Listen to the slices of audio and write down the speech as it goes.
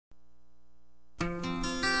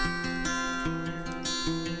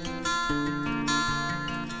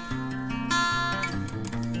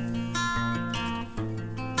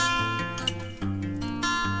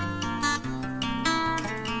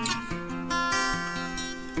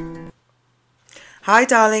Hi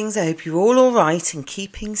darlings, I hope you're all alright and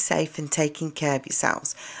keeping safe and taking care of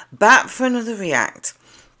yourselves. Back for another react.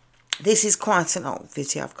 This is quite an old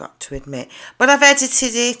video, I've got to admit, but I've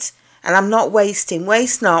edited it and I'm not wasting.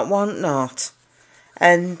 Waste not, want not.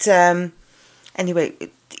 And anyway,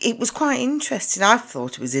 it was quite interesting. I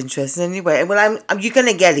thought it was interesting anyway. Well, you're going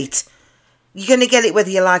to get it. You're going to get it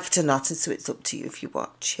whether you like it or not, and so it's up to you if you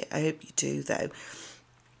watch it. I hope you do though.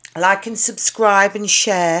 Like and subscribe and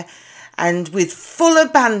share. And with full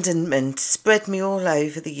abandonment, spread me all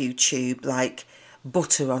over the YouTube like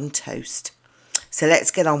butter on toast. So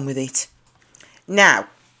let's get on with it. Now,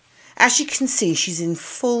 as you can see, she's in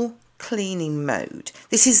full cleaning mode.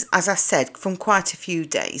 This is, as I said, from quite a few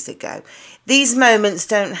days ago. These moments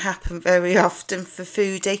don't happen very often for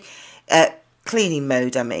Foodie. Cleaning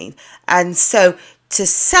mode, I mean. And so, to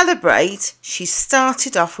celebrate, she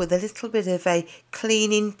started off with a little bit of a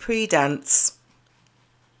cleaning pre-dance.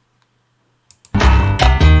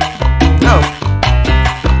 Oh,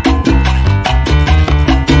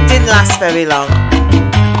 didn't last very long.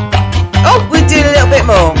 Oh, we're doing a little bit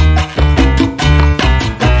more.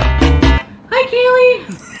 Hi, Kaylee.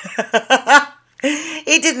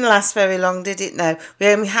 It didn't last very long, did it? No, we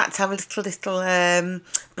only had to have a little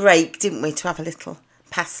break, didn't we, to have a little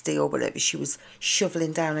pasty or whatever she was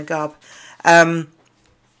shoveling down a gob.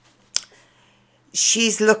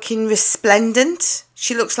 She's looking resplendent.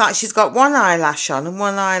 She looks like she's got one eyelash on and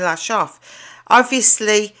one eyelash off.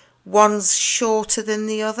 Obviously, one's shorter than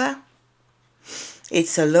the other.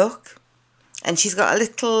 It's a look. And she's got a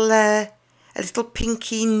little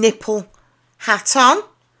pinky nipple hat on.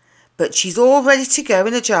 But she's all ready to go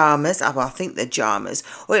in pyjamas. Oh, well, I think they're pyjamas.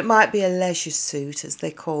 Or it might be a leisure suit, as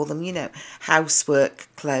they call them. You know, housework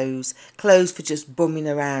clothes. Clothes for just bumming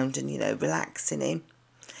around and, you know, relaxing in.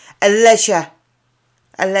 A leisure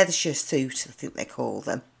suit, I think they call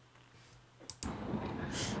them.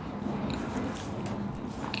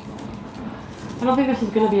 I don't think this is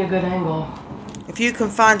going to be a good angle. If you can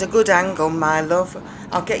find a good angle, my love,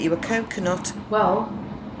 I'll get you a coconut. Well,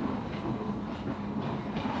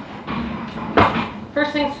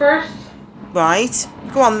 first things first. Right,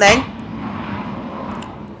 go on then.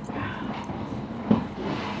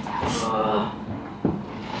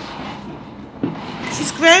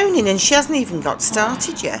 She's groaning and she hasn't even got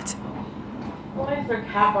started yet. Why is there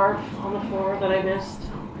cat barf on the floor that I missed?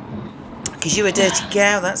 Because you're a dirty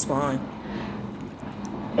girl, that's why.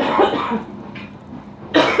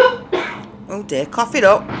 Oh dear, cough it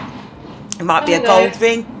up. It might be a gold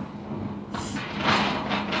ring.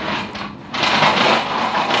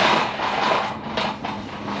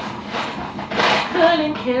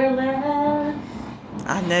 Couldn't care less.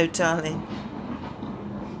 I know, darling.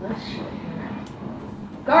 Let's show you.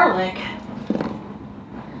 Garlic.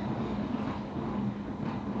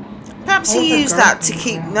 Perhaps you use that to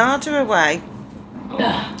keep Nada away.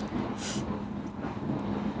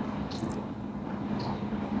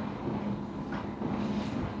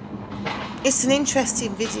 It's an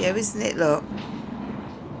interesting video, isn't it? Look,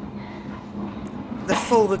 the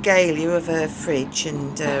full regalia of her fridge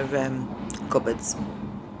and her cupboards.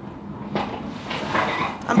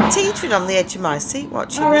 I'm teetering on the edge of my seat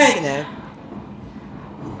watching this, you know.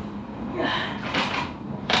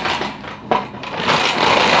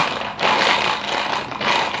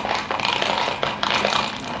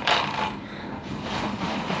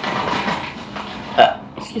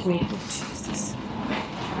 Excuse me. Jesus.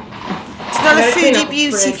 It's not a Foodie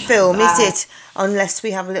beauty film, is it? Unless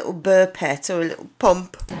we have a little burpette or a little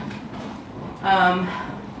pump.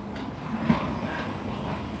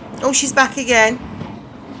 Oh, she's back again.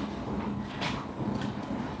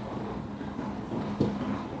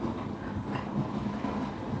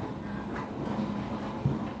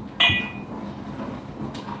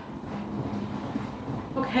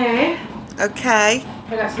 Okay. Okay.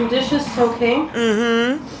 I got some dishes soaking.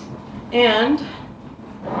 Mm-hmm. And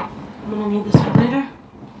I'm gonna need this for later.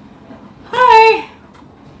 Hi!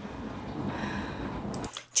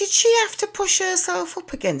 Did she have to push herself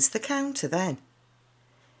up against the counter then?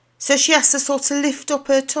 So she has to sort of lift up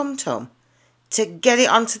her tum-tum to get it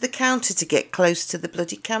onto the counter to get close to the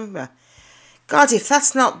bloody camera. God, if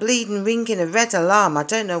that's not bleeding ringing a red alarm, I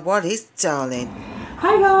don't know what is, darling.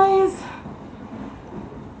 Hi, guys!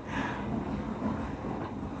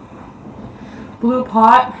 Blue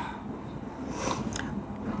pot.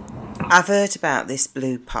 I've heard about this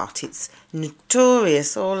blue pot. It's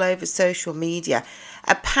notorious all over social media.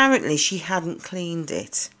 Apparently she hadn't cleaned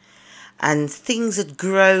it and things had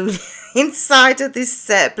grown inside of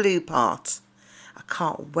this blue pot. I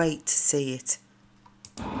can't wait to see it.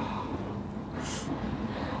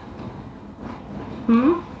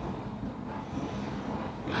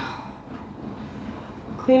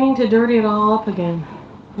 cleaning to dirty it all up again.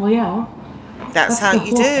 Well, yeah. That's how the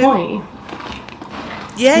you whole do. Point.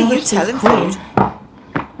 Yeah, I you wish tell these him, clean. Food.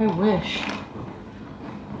 I wish.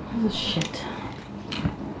 This is shit.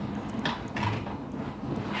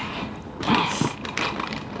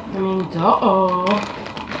 I mean, duh-oh.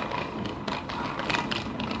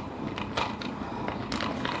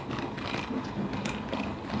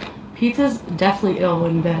 Pizza's definitely ill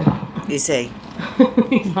in bed. Is he?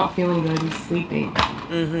 He's not feeling good. He's sleeping.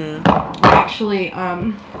 Mm-hmm. Actually,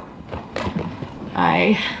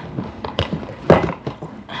 I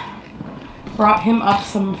brought him up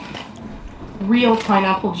some real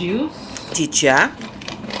pineapple juice. Did ya?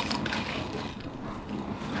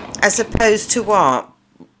 As opposed to what?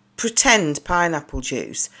 Pretend pineapple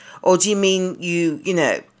juice? Or do you mean you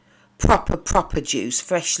know, proper juice,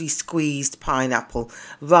 freshly squeezed pineapple,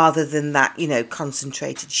 rather than that, you know,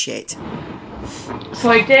 concentrated shit?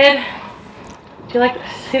 So I did. Do you like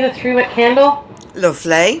see the 3-wick candle?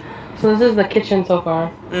 Lovely. So this is the kitchen so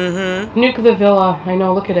far. Mm-hmm. Nuke the villa. I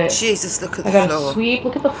know, look at it. Jesus, look at the I got floor. a sweep.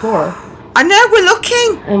 Look at the floor. I know, we're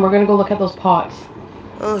looking. And we're going to go look at those pots.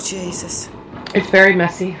 Oh, Jesus. It's very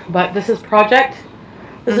messy, but this is project.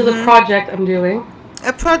 This is a project I'm doing.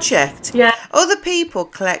 A project? Yeah. Other people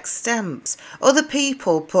collect stamps. Other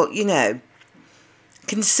people put, you know,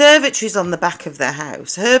 conservatories on the back of their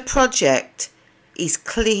house. Her project is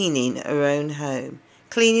cleaning her own home.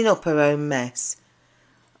 Cleaning up her own mess.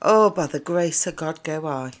 Oh, by the grace of God go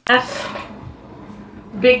I. Yes.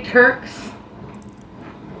 Big Turks.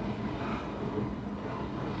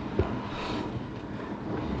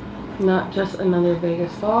 Not just another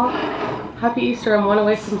Vegas fall. Happy Easter, I'm one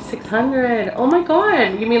away from 600. Oh my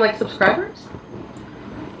god, you mean like subscribers?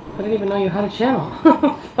 I didn't even know you had a channel.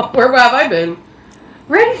 Where have I been?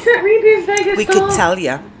 Ready, set, read Vegas We doll. could tell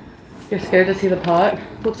you. You're scared to see the pot?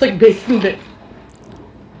 Looks like bacon bit.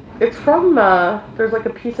 It's from, there's like a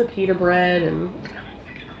piece of pita bread and...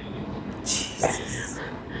 Jesus.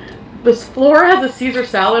 This floor has a Caesar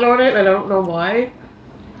salad on it, and I don't know why.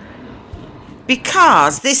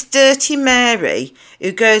 Because this dirty Mary,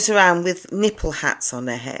 who goes around with nipple hats on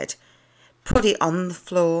her head, put it on the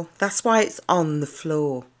floor. That's why it's on the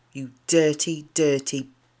floor, you dirty, dirty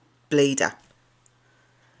bleeder.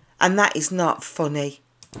 And that is not funny.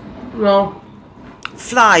 No.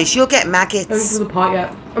 Flies, you'll get I haven't maggots. do the pot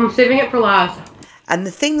yet. I'm saving it for last. And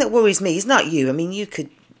the thing that worries me is not you. I mean, you could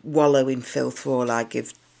wallow in filth for all I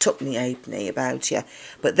give tuppeny halfpenny about you.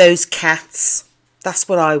 But those cats, that's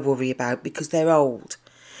what I worry about, because they're old.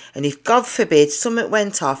 And if, God forbid, something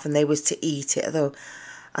went off and they was to eat it, although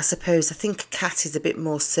I suppose I think a cat is a bit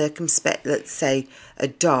more circumspect, let's say a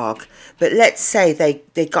dog. But let's say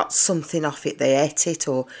they got something off it, they ate it,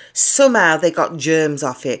 or somehow they got germs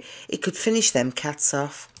off it. It could finish them cats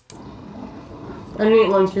off. I didn't eat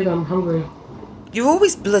lunch either, I'm hungry. You're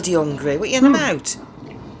always bloody hungry. What are you on about?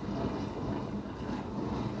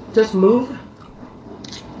 Just move.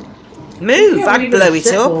 Move, Yeah, I'd blow it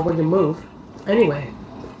up. When you move. Anyway.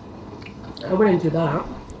 I wouldn't do that.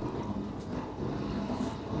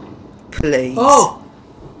 Please. Oh!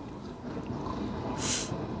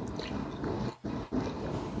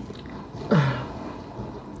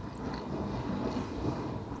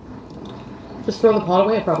 Just throw the pot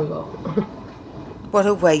away, I probably will. What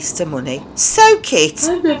a waste of money. Soak it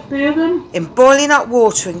I have 50 of them. in boiling hot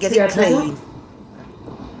water and get Yeah, it clean.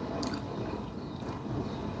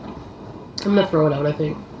 I'm gonna throw it out, I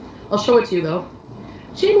think. I'll show it to you though.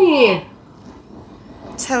 Jimmy!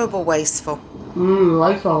 Terrible wasteful.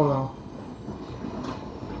 Lights all though.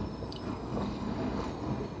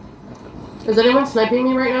 Is anyone sniping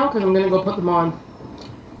me right now? Because I'm gonna go put them on.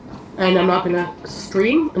 And I'm not gonna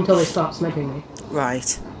stream until they stop sniping me.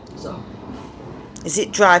 Right. So. Is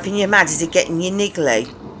it driving you mad? Is it getting you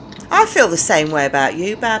niggly? I feel the same way about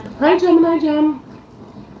you, Bab. Hi Gemini Gem.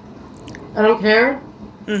 I don't care.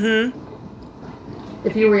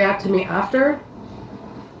 If you react to me after,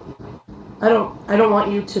 I don't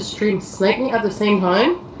want you to stream snipe me at the same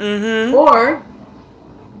time. Or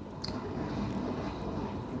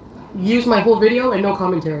use my whole video and no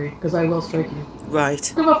commentary, because I will strike you.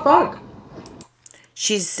 Right. Give a fuck.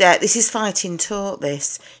 She's, this is Fighting Talk,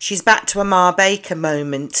 this. She's back to a Ma Baker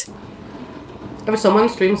moment. If someone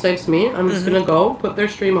stream snipes me, I'm just gonna go put their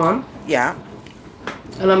stream on. Yeah.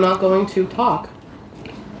 And I'm not going to talk.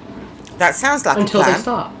 That sounds like until a plan. they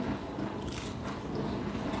stop.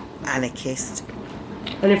 Anarchist.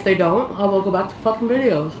 And if they don't, I will go back to fucking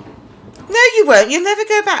videos. No, you won't. You'll never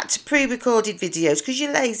go back to pre-recorded videos because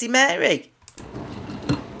you're lazy, Mary.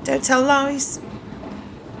 Don't tell lies.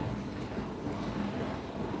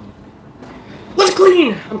 Let's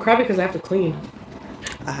clean! I'm crabby because I have to clean.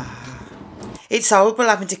 It's horrible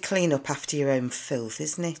having to clean up after your own filth,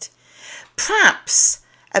 isn't it? Perhaps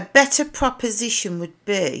a better proposition would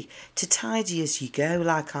be to tidy as you go,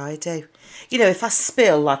 like I do. You know, if I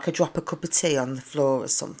spill, like I drop a cup of tea on the floor or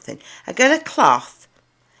something, I get a cloth,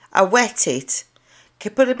 I wet it,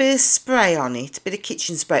 can put a bit of spray on it, a bit of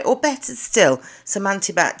kitchen spray, or better still, some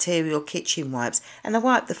antibacterial kitchen wipes, and I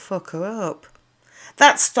wipe the fucker up.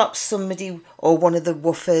 That stops somebody or one of the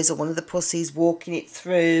woofers or one of the pussies walking it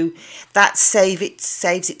through. That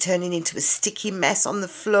saves it turning into a sticky mess on the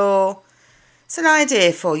floor. It's an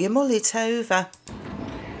idea for you. Mull it over.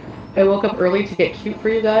 I woke up early to get cute for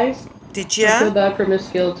you guys. Did you? I feel bad for Miss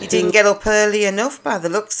Field too. You didn't get up early enough by the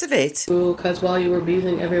looks of it. Ooh, because while you were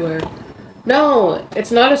beezing everywhere. No,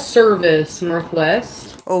 it's not a service,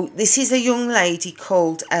 Northwest. Oh, this is a young lady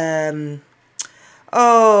called, oh,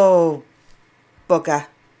 bugger.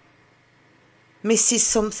 Mrs.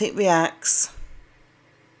 Something Reacts.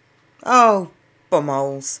 Oh,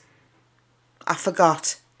 bumholes. I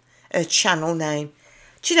forgot her channel name.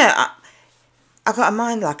 Do you know, I've got a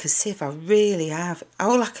mind like a sieve, I really have.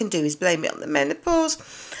 All I can do is blame it on the menopause.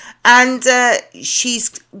 And she's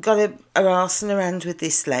got her arsing around with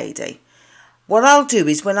this lady. What I'll do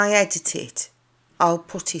is when I edit it, I'll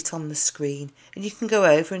put it on the screen. And you can go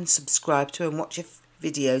over and subscribe to her and watch her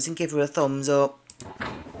videos and give her a thumbs up.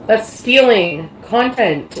 That's stealing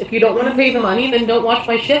content. If you don't want to pay the money, then don't watch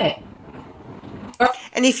my shit.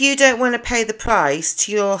 And if you don't want to pay the price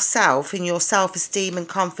to yourself and your self-esteem and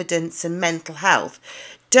confidence and mental health,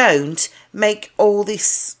 don't make all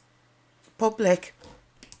this public.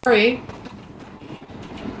 Sorry.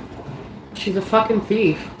 She's a fucking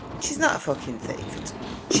thief. She's not a fucking thief.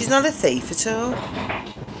 She's not a thief at all.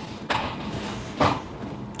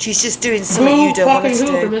 She's just doing something you don't want her to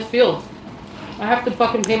do. For Miss Fields. I have to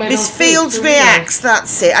fucking pay my Miss Fields Reacts,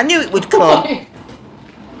 that's it. I knew it would come.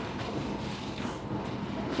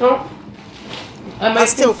 No. I might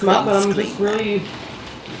still smut, but I'm just really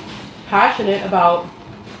passionate about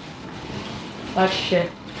that shit.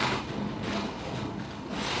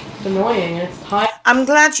 It's annoying. It's time. I'm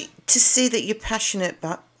glad to see that you're passionate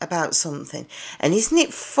about something. And isn't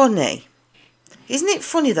it funny? Isn't it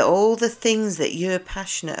funny that all the things that you're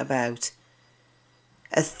passionate about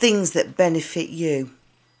are things that benefit you?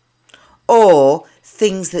 Or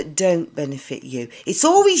things that don't benefit you. It's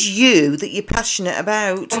always you that you're passionate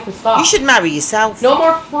about. You should marry yourself. No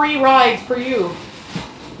more free rides for you.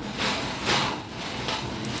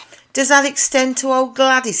 Does that extend to old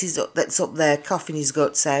Gladys that's up there coughing his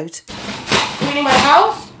guts out? Cleaning my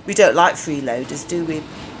house? We don't like freeloaders, do we?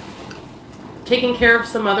 Taking care of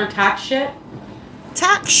some other tax shit?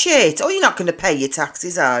 Tax shit? Oh, you're not going to pay your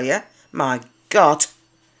taxes, are you? My God.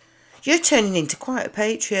 You're turning into quite a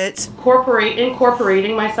patriot.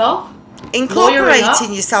 Incorporating myself?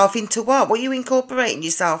 Incorporating yourself into what? What are you incorporating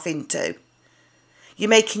yourself into? You're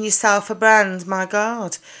making yourself a brand, my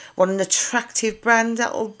God. What an attractive brand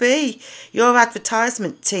that'll be. Your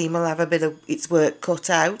advertisement team will have a bit of its work cut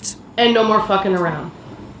out. And no more fucking around.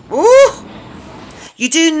 Ooh! You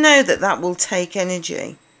do know that that will take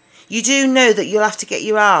energy. You do know that you'll have to get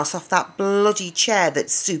your arse off that bloody chair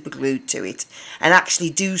that's super glued to it and actually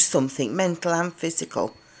do something mental and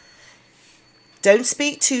physical. Don't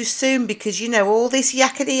speak too soon because, you know, all this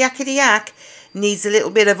yakety yakety yak needs a little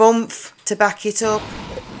bit of oomph to back it up.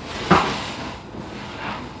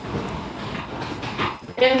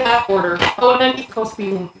 In that order. Oh, and then East Coast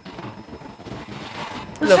beating.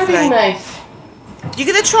 Lovely. Nice. You're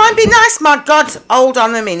going to try and be nice? My God, hold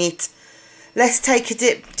on a minute. Let's take a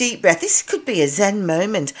deep breath. This could be a Zen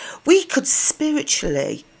moment. We could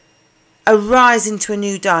spiritually arise into a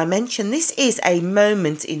new dimension. This is a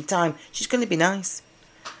moment in time. She's going to be nice.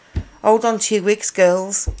 Hold on to your wigs,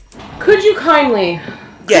 girls. Could you kindly?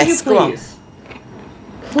 Yes, go on. Please.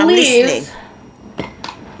 I'm listening.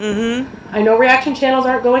 I know reaction channels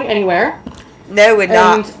aren't going anywhere. No, we're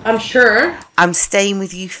not. And I'm sure. I'm staying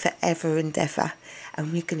with you forever and ever.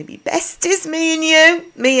 And we're going to be besties, me and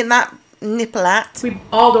you. Me and that nipple at. We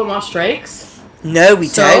all don't want strikes. No, we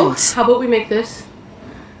don't. How about we make this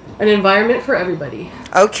an environment for everybody?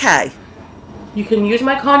 Okay. You can use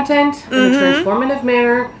my content in a transformative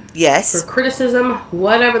manner. Yes. For criticism,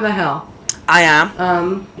 whatever the hell. I am.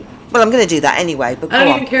 Well, I'm going to do that anyway, but I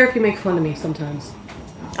don't even care if you make fun of me sometimes.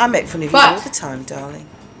 I make fun of you all the time, darling.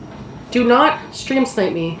 Do not stream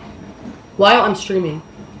snipe me while I'm streaming.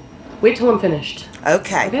 Wait till I'm finished.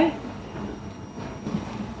 Okay. Okay?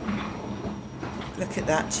 Look at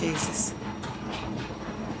that, Jesus.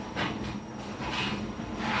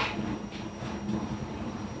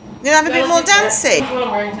 You have a bit more dancing? That's what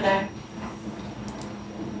I'm wearing today.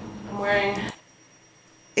 I'm wearing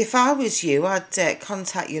If I was you, I'd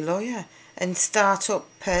contact your lawyer and start up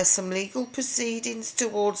some legal proceedings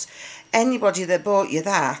towards anybody that bought you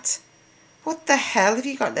that. What the hell have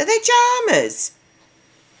you got? Are they pyjamas?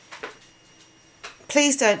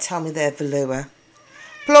 Please don't tell me they're velour.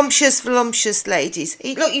 Voluptuous ladies.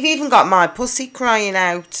 Look, you've even got my pussy crying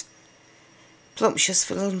out.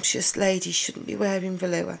 Voluptuous ladies shouldn't be wearing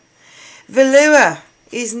velour. Velour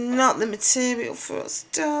is not the material for us,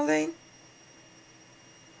 darling.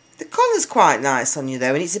 The colour's quite nice on you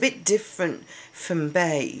though, and it's a bit different from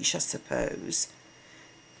beige, I suppose.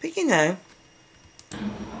 But you know.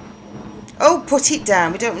 Oh, put it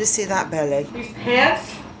down. We don't want to see that belly. These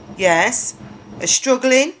pants. Yes. A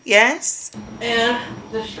struggling, yes. And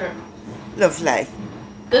this shirt. Lovely.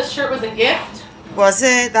 This shirt was a gift. Was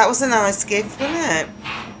it? That was a nice gift, wasn't it?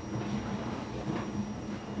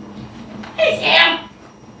 Hey, Sam.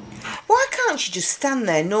 Why can't she just stand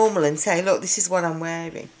there normal and say, look, this is what I'm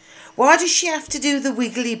wearing? Why does she have to do the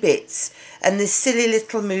wiggly bits and the silly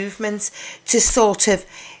little movements to sort of,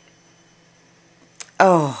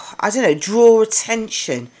 I don't know, draw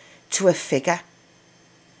attention to a figure?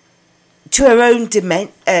 To her own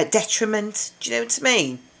detriment. Do you know what I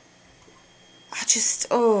mean? I just,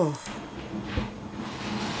 Oh,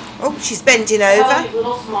 she's bending over.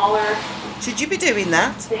 Little smaller. Should you be doing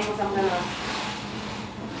that? Things I'm gonna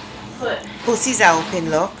put. Pussy's helping,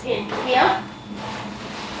 look. In here.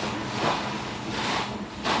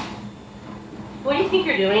 What do you think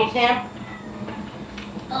you're doing, Sam?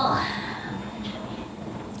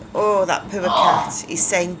 Oh, that poor cat is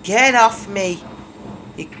saying, get off me,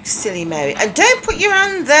 you silly Mary. And don't put your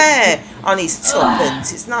hand there on his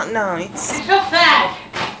tuppence. It's not nice. You're so fat.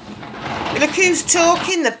 Look who's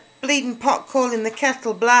talking, the bleeding pot calling the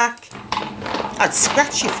kettle black. I'd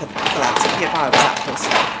scratch you for that if I was that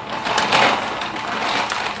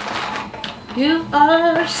pussy. You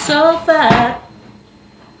are so fat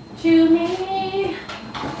to me.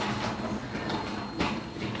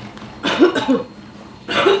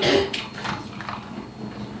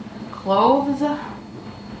 Clothes.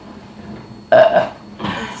 Oh,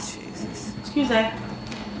 Jesus. Excuse me.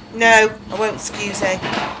 No, I won't excuse you.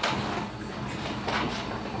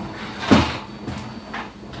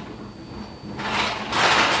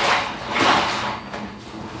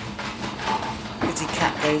 Pretty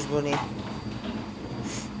cat goes running.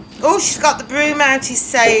 Oh, she's got the broom out, he's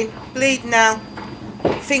saying. Bleed now.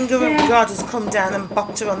 Finger of God has come down and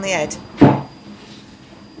bopped her on the head.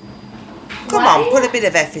 Come on, put a bit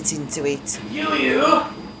of effort into it. You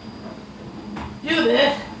do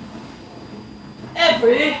this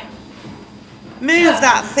every. Move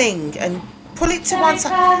that thing and pull it to one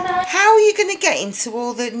side. How are you going to get into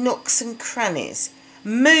all the nooks and crannies?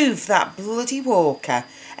 Move that bloody walker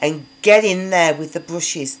and get in there with the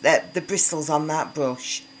brushes, the bristles on that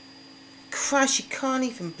brush. Christ, she can't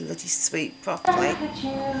even bloody sweep properly.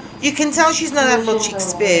 You can tell she's not had much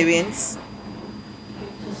experience.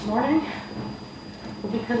 This morning,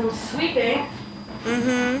 because I'm sweeping.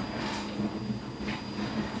 Mm-hmm.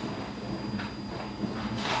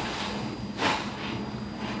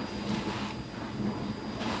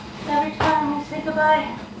 Every time we say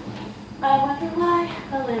goodbye, I wonder why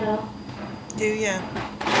a little. Do you?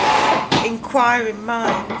 Inquiring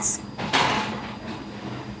minds.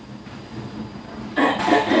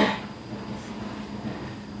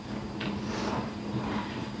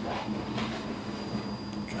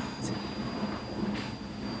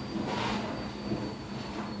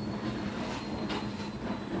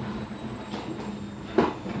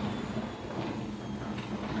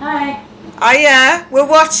 Hi. Oh yeah, we're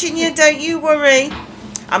watching you, don't you worry.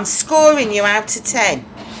 I'm scoring you out of 10.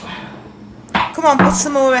 Come on, put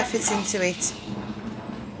some more effort into it.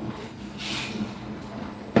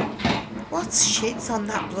 What shit's on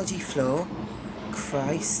that bloody floor?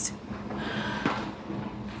 Christ.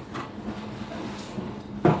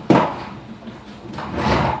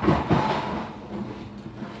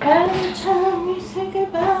 Every time we say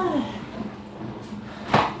goodbye.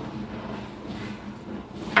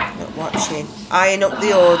 Not watching. Eyeing up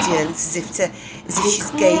the audience as if she's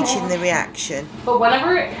gauging the reaction. But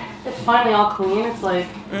whenever it's finally all clean, it's like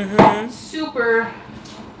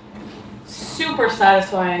super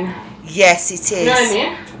satisfying. Yes, it is. You know what I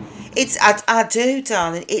mean? I do,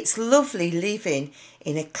 darling. It's lovely living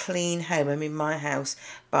in a clean home. I mean, my house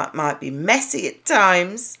might be messy at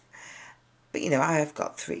times. But, you know, I have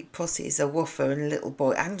got 3 pussies, a woofer and a little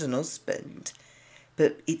boy and an husband.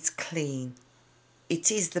 But it's clean.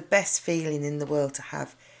 It is the best feeling in the world to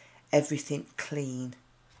have everything clean.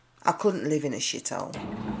 I couldn't live in a shithole.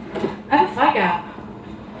 I have a thigh gap.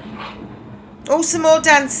 Oh, some more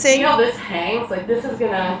dancing. See how this hangs? Like, this is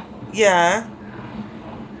gonna... Yeah.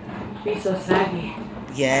 Be so saggy.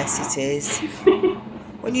 Yes, it is.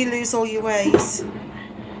 When you lose all your weight.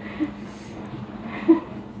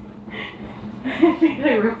 I think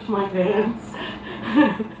I ripped my pants.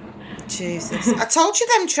 Jesus. I told you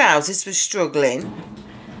them trousers were struggling.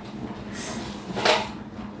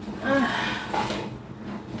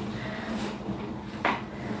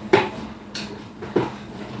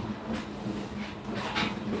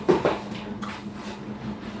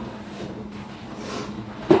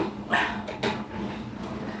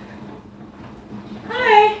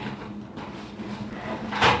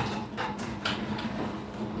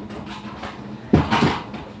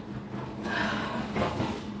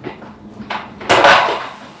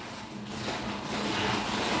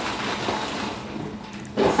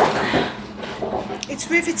 It's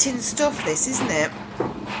riveting stuff, this, isn't it?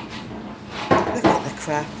 Look at the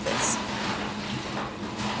crap that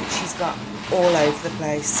she's got all over the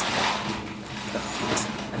place. God.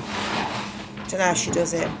 Don't know how she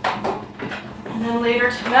does it. And then later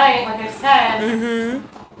tonight, like I said,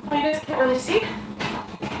 well, you guys can't really see.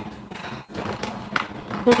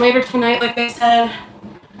 Then later tonight, like I said,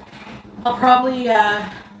 I'll probably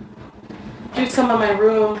do some of my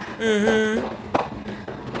room.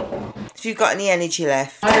 Have you got any energy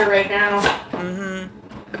left? Right now.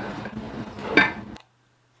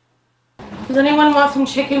 Does anyone want some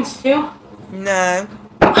chicken stew? No.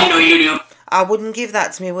 I know you do. I wouldn't give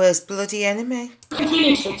that to my worst bloody enemy.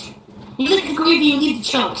 Finish it. You lick the gravy and leave the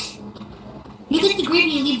chunks. You lick the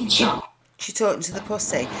gravy and leave the chunk. She talking to the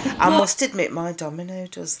pussy. I must admit, my Domino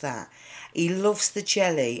does that. He loves the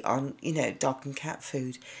jelly on, you know, dog and cat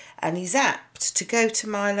food. And he's apt to go to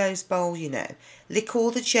Milo's bowl, you know, lick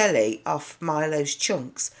all the jelly off Milo's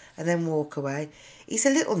chunks and then walk away. He's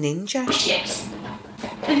a little ninja. Bullshit.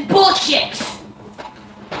 It's bullshit.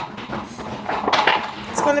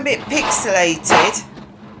 It's gone a bit pixelated.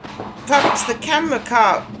 Perhaps the camera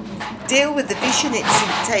can't deal with the vision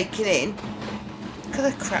it's taking in. Look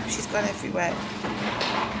at the crap she's got everywhere.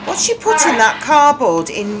 What's she putting that cardboard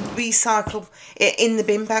in recycle in the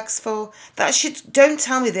bin bags for? That should, don't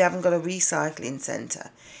tell me they haven't got a recycling centre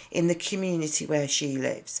in the community where she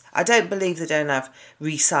lives. I don't believe they don't have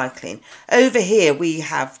recycling. Over here we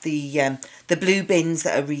have the blue bins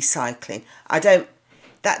that are recycling. I don't.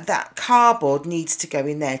 That cardboard needs to go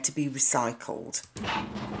in there to be recycled.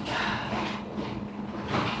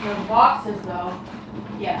 Your boxes though,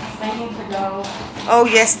 yes, they need to go. Oh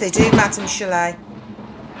yes, they do, Madame Chalet.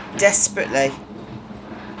 Desperately.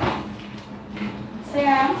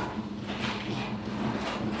 Sam?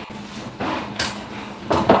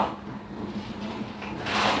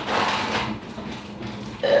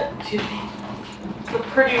 Excuse me. The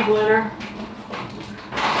pretty glitter.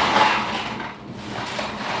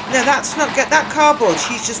 No, that's not good. That cardboard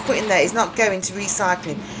she's just putting there is not going to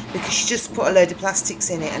recycling because she just put a load of plastics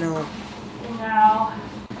in it and all. No.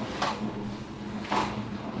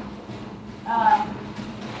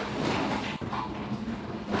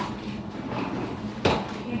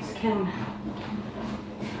 These can...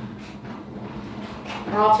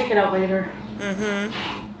 Or I'll take it out later.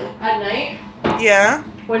 At night? Yeah.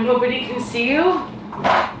 When nobody can see you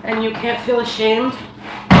and you can't feel ashamed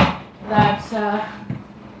that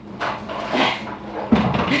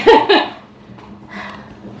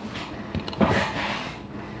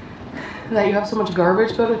that you have so much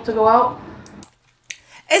garbage to go out.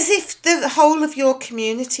 As if the whole of your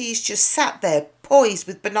community is just sat there poised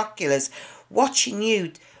with binoculars watching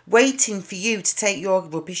you, waiting for you to take your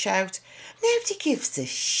rubbish out. Nobody gives a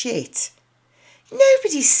shit.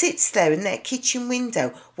 Nobody sits there in their kitchen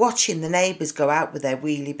window watching the neighbours go out with their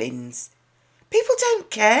wheelie bins. People don't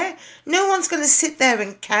care. No one's going to sit there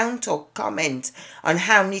and count or comment on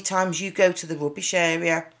how many times you go to the rubbish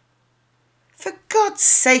area. For God's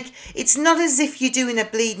sake, it's not as if you're doing a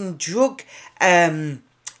bleeding drug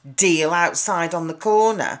deal outside on the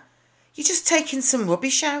corner. You're just taking some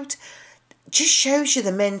rubbish out. Just shows you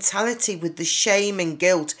the mentality with the shame and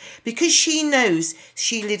guilt. Because she knows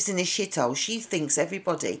she lives in a shithole, she thinks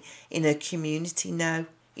everybody in her community know,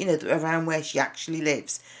 you know, around where she actually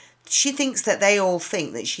lives. She thinks that they all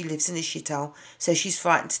think that she lives in a shithole, so she's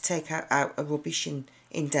frightened to take out a rubbish in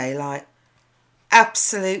daylight.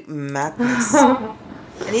 Absolute madness. An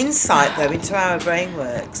insight, though, into how her brain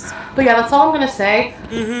works. But yeah, that's all I'm going to say.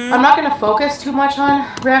 I'm not going to focus too much on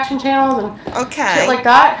reaction channels and shit like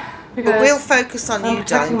that. Because but we'll focus on you,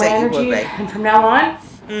 darling, don't you worry. And from now on,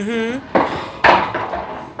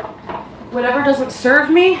 whatever doesn't serve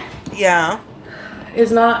me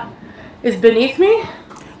is beneath me.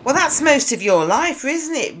 Well, that's most of your life,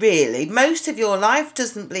 isn't it, really? Most of your life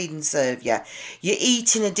doesn't bleed and serve you. Your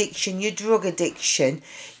eating addiction, your drug addiction,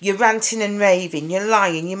 your ranting and raving, your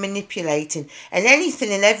lying, your manipulating, and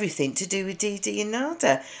anything and everything to do with Dee and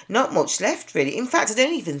Nada. Not much left, really. In fact, I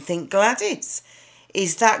don't even think Gladys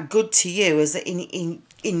is that good to you as in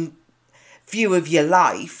view of your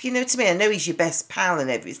life. You know what I mean? I know he's your best pal and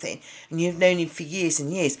everything, and you've known him for years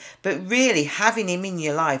and years, but really having him in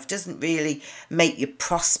your life doesn't really make you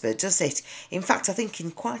prosper, does it? In fact, I think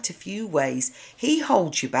in quite a few ways he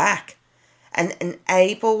holds you back and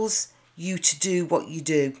enables you to do what you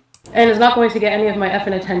do. And is not going to get any of my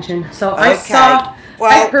effing attention. So Okay.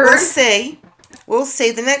 I heard. We'll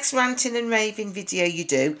see. The next ranting and raving video you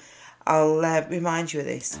do, I'll remind you of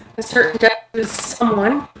this. A certain death is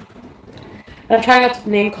someone. I'm trying not to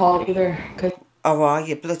name call either, because... Oh, are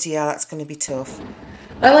you? Bloody hell, that's going to be tough.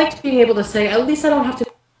 I liked being able to say, at least I don't have to...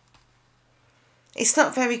 It's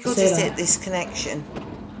not very good, is it, this connection?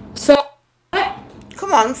 So, what?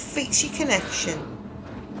 Come on, fix your connection.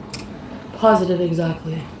 Positive,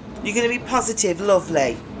 exactly. You're going to be positive,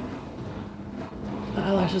 lovely. My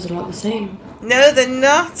eyelashes are not the same. No, they're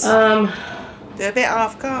not. They're a bit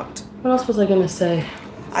half-cocked. What else was I going to say?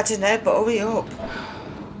 I don't know, but hurry up.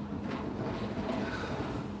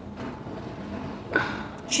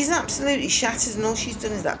 She's absolutely shattered and all she's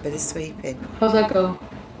done is that bit of sweeping. How's that go?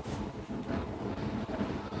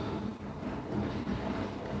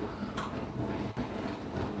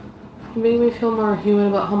 You made me feel more human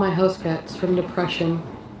about how my house gets from depression.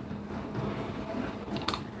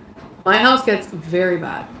 My house gets very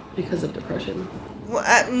bad because of depression. Well,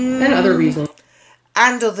 and other reasons.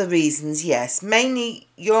 And other reasons, yes. Mainly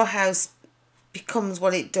your house becomes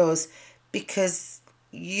what it does because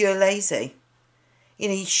you're lazy. You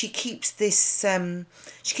know, she keeps this,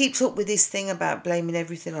 she keeps up with this thing about blaming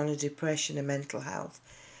everything on her depression and mental health.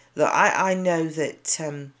 Look, I know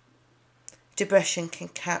that depression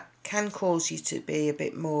can cause you to be a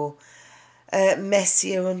bit more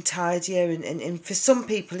messier, untidier, and for some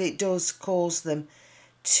people it does cause them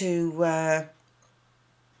to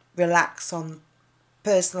relax on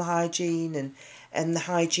personal hygiene and the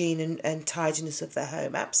hygiene and tidiness of their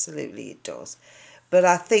home. Absolutely it does. But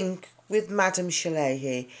I think with Madame Chalet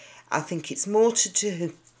here, I think it's more to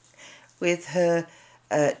do with her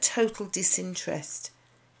total disinterest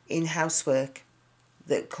in housework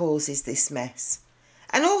that causes this mess.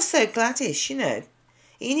 And also Gladys, you know,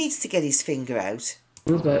 he needs to get his finger out.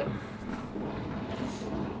 But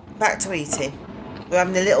back to eating. We're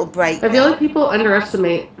having a little break. I feel like people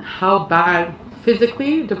underestimate how bad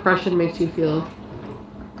physically depression makes you feel.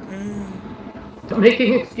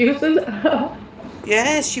 Making excuses?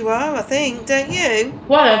 Yes, you are, I think, don't you?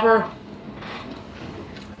 Whatever.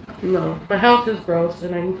 No, my house is gross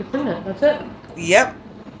and I need to clean it. That's it. Yep.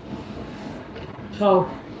 So,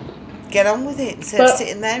 get on with it instead of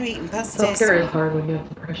sitting there eating pasties. Self-care is hard when you have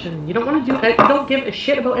depression. You don't want to do it. You don't give a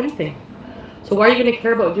shit about anything. So why are you going to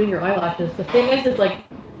care about doing your eyelashes? The thing is like,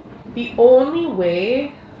 the only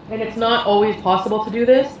way, and it's not always possible to do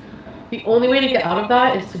this, the only way to get out of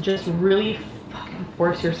that is to just really fucking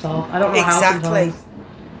force yourself. I don't know how sometimes.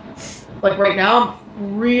 Like right now,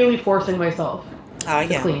 I'm really forcing myself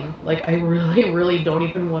to clean. Like I really don't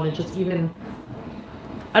even want to just even...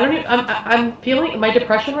 I'm feeling, my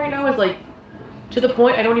depression right now is like, to the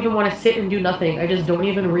point I don't even want to sit and do nothing. I just don't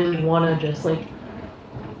even really want to just like,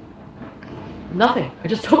 nothing. I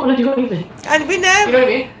just don't want to do anything. And we know. You know what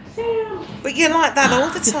I mean? Sam. But you're like that all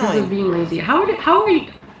the time. Because of being lazy. How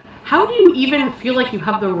do you even feel like you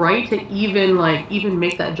have the right to even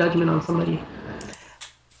make that judgment on somebody?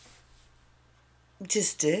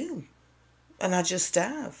 Just do. And I just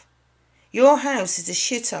have. Your house is a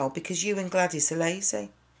shithole because you and Gladys are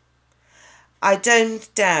lazy. I don't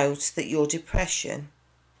doubt that your depression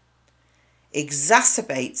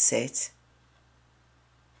exacerbates it,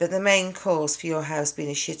 but the main cause for your house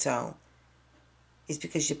being a shithole is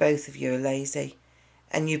because both of you are lazy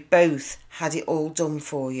and you both had it all done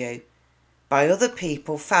for you by other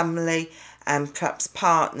people, family and perhaps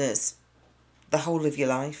partners the whole of your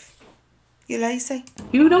life. You're lazy.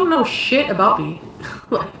 You don't know shit about me.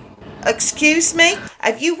 Excuse me?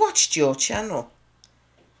 Have you watched your channel?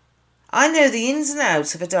 I know the ins and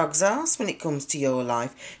outs of a dog's arse when it comes to your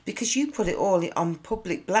life because you put it all on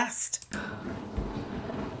public blast.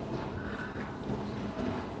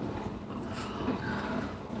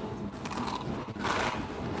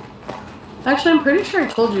 Actually, I'm pretty sure I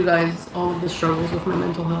told you guys all of the struggles with my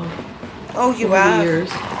mental health. Oh, you have?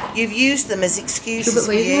 Years. You've used them as excuses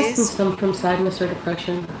for years. Laziness can stem from sadness or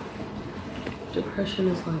depression. Depression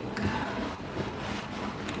is like...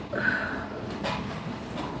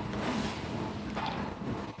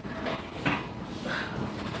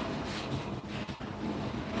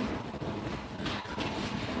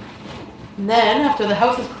 And then, after the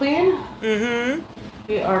house is clean, Mm-hmm.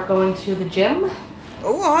 we are going to the gym.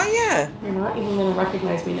 Oh, are you? You're not even going to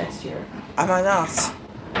recognize me next year. Am I not?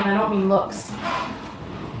 And I don't mean looks.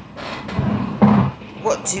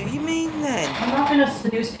 What do you mean then? I'm not going to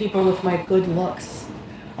seduce people with my good looks.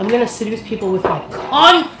 I'm going to seduce people with my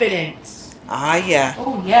confidence. Ah, yeah.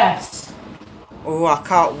 Oh, yes. Oh, I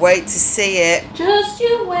can't wait to see it. Just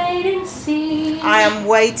you wait and see. I am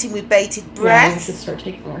waiting with bated Yeah, breath. we should start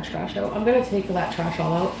taking our trash out. I'm going to take that trash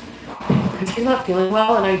all out. Because he's not feeling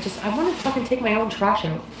well, and I want to fucking take my own trash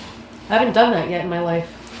out. I haven't done that yet in my life.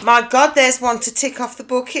 My God, there's one to tick off the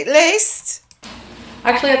bucket list.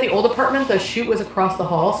 Actually, at the old apartment, the chute was across the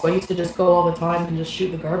hall, so I used to just go all the time and just shoot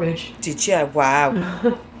the garbage. Did you? Wow.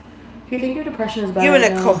 If you think your depression is bad You're an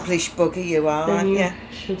right now, accomplished bugger, you are, then aren't you you?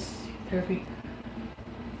 should see therapy.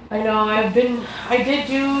 I know, I did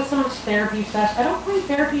do some therapy sessions. I don't find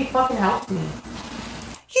therapy fucking helps me.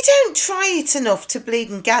 You don't try it enough to bleed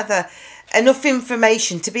and gather enough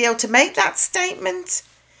information to be able to make that statement.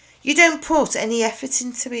 You don't put any effort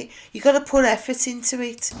into it. You got to put effort into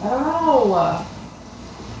it. I don't know.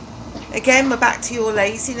 Again, we're back to your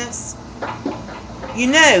laziness. You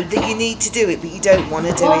know that you need to do it, but you don't want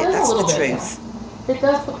to do Well, it. there's a That's the little bit. truth. It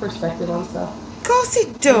does put perspective on stuff. Of course it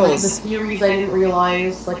Like the does. theories I didn't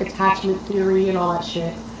realize, like attachment theory and all that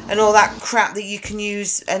shit. And all that crap that you can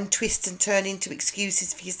use and twist and turn into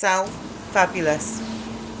excuses for yourself. Fabulous.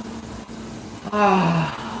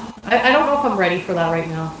 I don't know if I'm ready for that right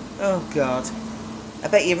now. Oh, God. I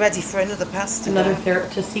bet you're ready for another pastor.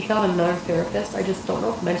 To seek out another therapist. I just don't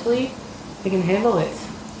know if mentally I can handle it.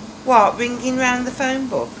 What, ringing round the phone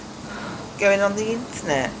book? Going on the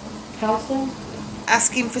internet? Counseling?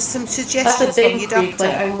 Asking for some That's the suggestions thing, from your Freak. doctor?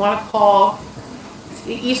 Like, I want to call. It's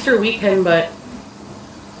Easter weekend, but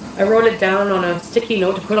I wrote it down on a sticky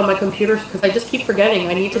note to put on my computer because I just keep forgetting.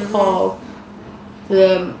 I need to call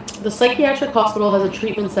the psychiatric hospital has a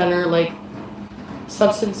treatment center, like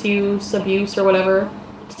substance use abuse or whatever.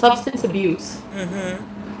 Substance abuse. Mm-hmm.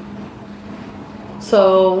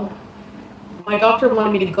 So my doctor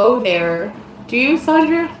wanted me to go there. Do you,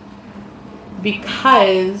 Sandra?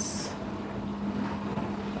 Because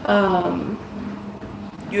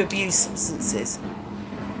You abuse substances.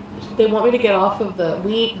 they want me to get off of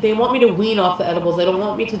they want me to wean off the edibles. They don't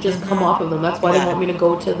want me to just come off of them. That's why they want me to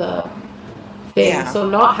go to the thing. Yeah. So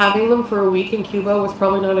not having them for a week in Cuba was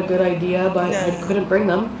probably not a good idea, but I couldn't bring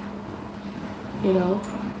them. You know?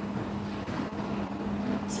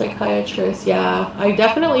 Psychiatrist, yeah. I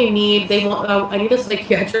definitely need, I need a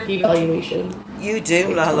psychiatric evaluation. You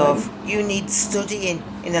do, my love. You need studying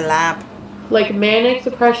in a lab. Like manic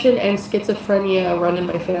depression and schizophrenia run in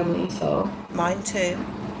my family, so Mine too.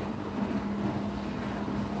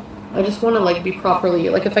 I just want to like be properly,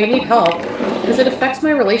 like if I need help, because it affects my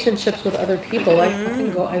relationships with other people.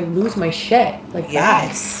 I lose my shit, like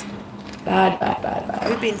Yes. bad.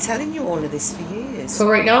 We've been telling you all of this for years. So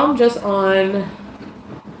right now I'm just on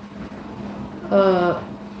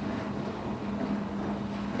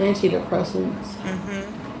antidepressants.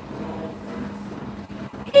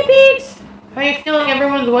 Hey Pete! How you feeling?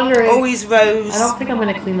 Everyone's wondering. Always Rose. I don't think I'm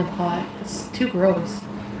gonna clean the pot. It's too gross.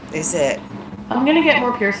 Is it? I'm gonna get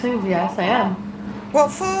more piercings, yes I am. What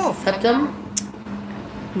for? Septum.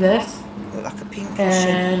 This. Look like a pink cushion.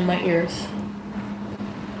 And my ears.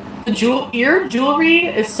 The ear jewelry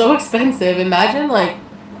is so expensive. Imagine like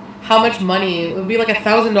how much money. It would be like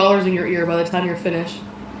 $1,000 in your ear by the time you're finished.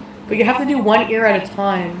 But you have to do one ear at a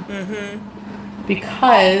time.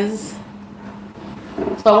 Because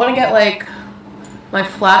so I want to get like my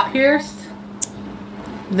flap pierced.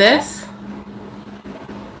 This.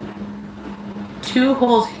 2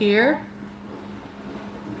 holes here.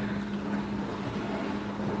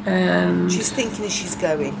 And She's thinking as she's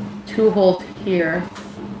going. 2 holes here.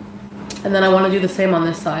 And then I want to do the same on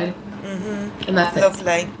this side. And that's it.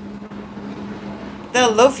 Lovely.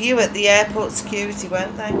 They'll love you at the airport security,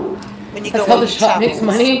 won't they? When you That's go how on the shop makes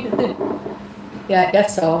travels. money. Yeah, I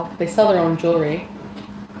guess so. They sell their own jewelry.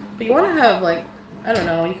 But you want to have like, I don't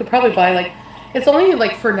know, you could probably buy like, it's only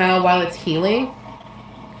like for now while it's healing.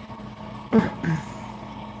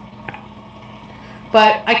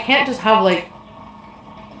 But I can't just have like,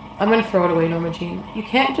 I'm going to throw it away, Norma Jean. You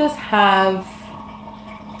can't just have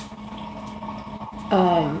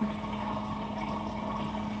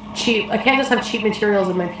I can't just have cheap materials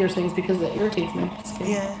in my piercings because it irritates my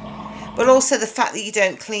skin. Yeah. But also the fact that you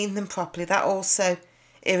don't clean them properly, that also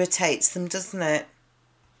irritates them, doesn't it?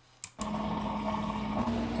 I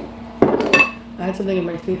had something in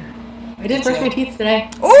my teeth. I did brush my teeth today.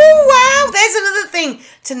 Oh, wow. There's another thing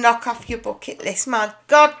to knock off your bucket list. My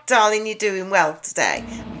God, darling, you're doing well today.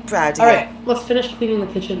 I'm proud of you. Alright, let's finish cleaning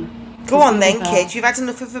the kitchen. Go on then, kid. You've had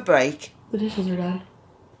enough of a break. The dishes are done.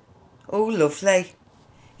 Oh, lovely.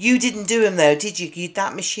 You didn't do them though, did you?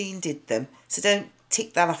 That machine did them. So don't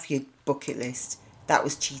tick that off your bucket list. That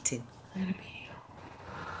was cheating. I'm gonna pee.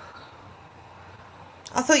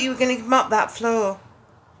 I thought you were going to mop that floor.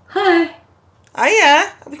 Hi. Oh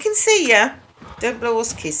yeah, we can see you. Don't blow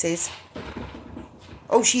us kisses.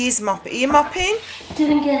 Oh, she is mopping. Are you mopping?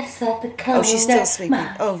 Didn't guess that the color. Oh, she's still sweeping.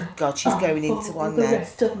 Oh God, she's going into one the now.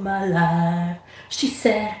 rest of my life. She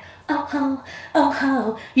said, oh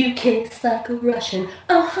ho, you kiss like a Russian.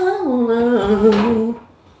 Oh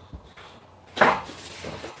ho.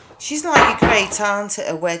 She's like your great aunt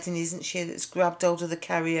at a wedding, isn't she? That's grabbed hold of the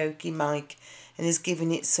karaoke mic and has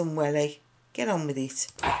given it some welly. Get on with it.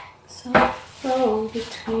 So flow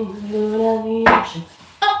between the moon and the ocean.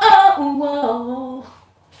 Oh, whoa.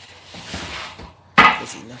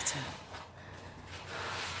 Bloody nutter.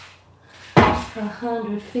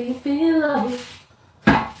 100 feet below.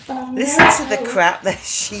 Listen to the crap that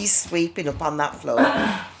she's sweeping up on that floor.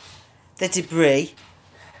 The debris.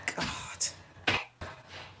 God.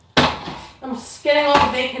 I'm getting all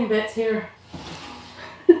the bacon bits here.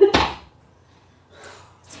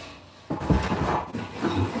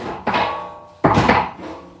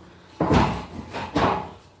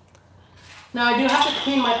 Now I do have to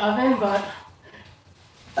clean my oven, but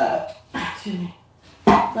excuse me,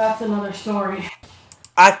 that's another story.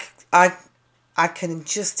 I can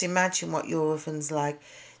just imagine what your oven's like.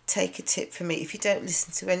 Take a tip from me. If you don't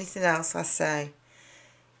listen to anything else I say,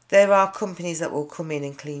 there are companies that will come in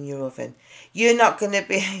and clean your oven. You're not going to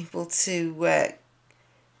be able to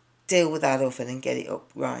deal with that oven and get it up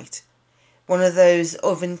right. One of those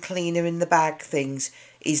oven cleaner in the bag things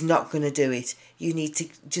is not going to do it. You need to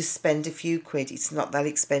just spend a few quid. It's not that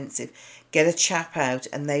expensive. Get a chap out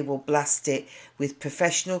and they will blast it with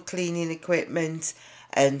professional cleaning equipment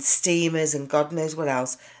and steamers and God knows what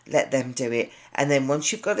else. Let them do it. And then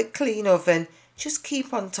once you've got a clean oven, just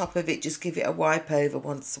keep on top of it. Just give it a wipe over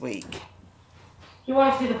once a week. You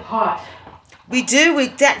want to see the pot? We do. We're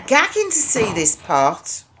gagging to see this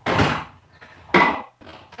pot.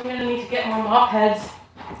 I'm going to need to get more mop heads.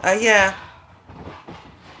 Oh, yeah.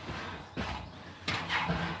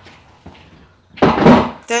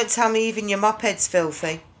 Don't tell me even your mop head's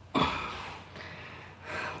filthy. The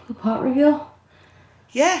pot reveal?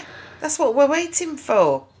 Yeah, that's what we're waiting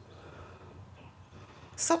for.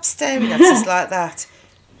 Stop staring at us like that.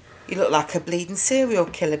 You look like a bleeding serial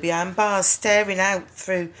killer behind bars, staring out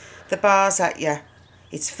through the bars at you.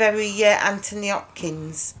 It's very Anthony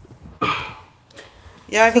Hopkins.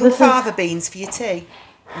 You're having fava beans for your tea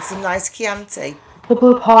and some nice Chianti. The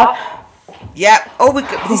blue pot? Yep. Oh,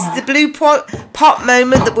 this is the blue pot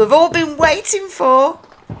moment that we've all been waiting for.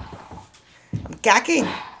 I'm gagging.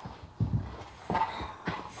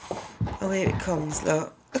 Oh, here it comes,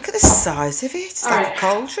 look. Look at the size of it. It's like a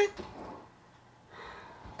cauldron.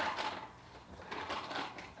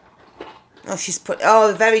 Oh, she's put...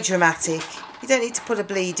 Oh, very dramatic. You don't need to put a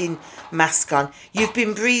bleeding mask on. You've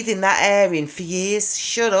been breathing that air in for years.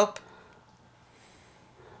 Shut up.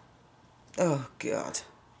 Oh, God.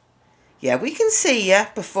 Yeah, we can see you.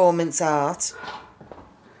 Performance art.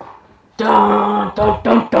 Dun, dun,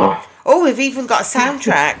 dun, dun. Oh, we've even got a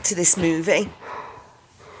soundtrack to this movie.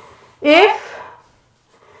 If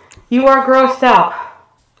you are grossed out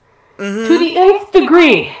to the nth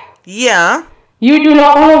degree, yeah, you do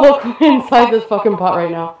not want to look inside this fucking pot right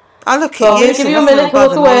now. I'll look So at you. I'm going to give you a minute to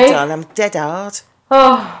look away. I'm dead hard.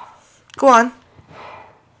 Oh. Go on.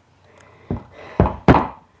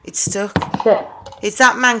 It's stuck. Shit. It's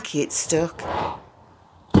that manky, it's stuck.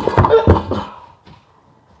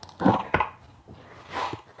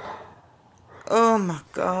 Oh my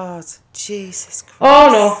God. Jesus Christ.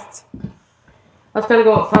 Oh no. That's gotta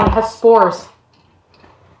go outside. It has spores.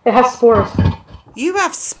 It has spores. You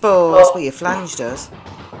have spores. Well, your flange does.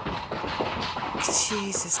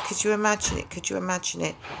 Jesus, could you imagine it? Could you imagine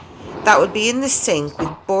it? That would be in the sink with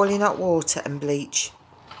boiling hot water and bleach.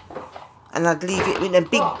 And I'd leave it in a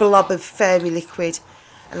big blob of fairy liquid.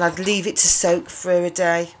 And I'd leave it to soak for a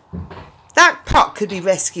day. That pot could be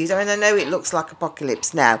rescued. I mean, I know it looks like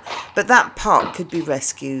apocalypse now. But that pot could be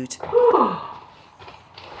rescued.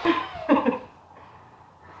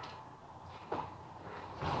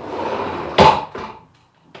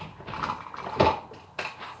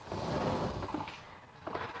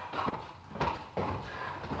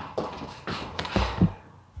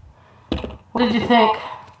 What did you think?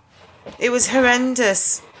 It was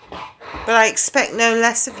horrendous. But I expect no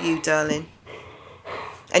less of you, darling.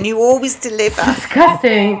 And you always deliver.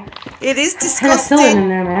 Disgusting. It is Penicillin in disgusting.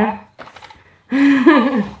 there,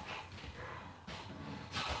 man.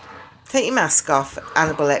 Take your mask off,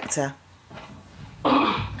 Hannibal Lecter.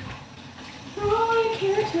 I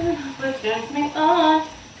can't turn what turns me on.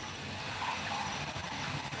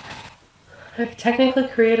 I've technically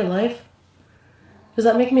created a life. Does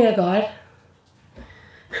that make me a god?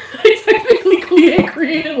 I technically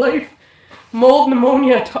created life. Mold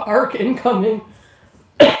pneumonia to arc incoming.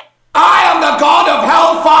 I am the god of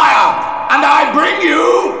hellfire, and I bring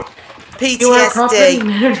you PTSD. You are a property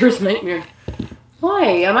manager's nightmare.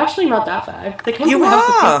 Why? I'm actually not that bad. They came to my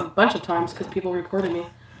house a bunch of times because people reported me.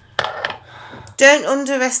 Don't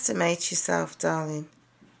underestimate yourself, darling.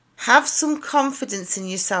 Have some confidence in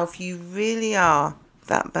yourself. You really are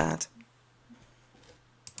that bad.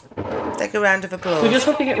 Take a round of applause. We just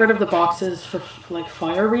have to get rid of the boxes for like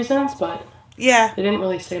fire reasons, but yeah, they didn't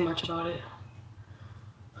really say much about it.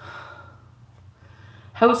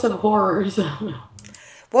 House of Horrors.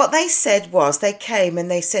 What they said was they came and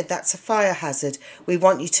they said that's a fire hazard. We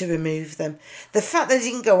want you to remove them. The fact they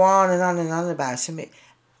didn't go on and on and on about them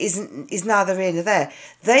is neither here nor there.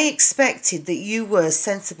 They expected that you were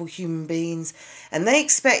sensible human beings, and they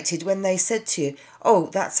expected when they said to you, "Oh,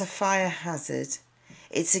 that's a fire hazard.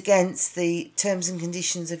 It's against the terms and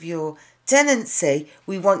conditions of your tenancy.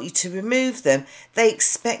 We want you to remove them." They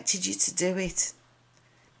expected you to do it.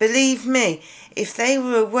 Believe me, if they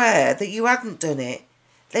were aware that you hadn't done it,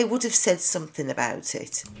 they would have said something about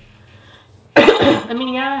it. I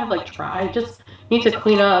mean, yeah, I have like tried. I just need to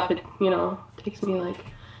clean up. It, takes me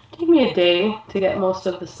a day to get most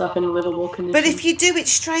of the stuff in livable condition. But if you do it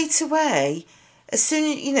straight away, as soon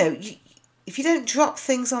as, if you don't drop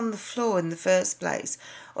things on the floor in the first place,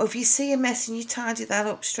 or if you see a mess and you tidy that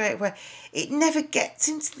up straight away, it never gets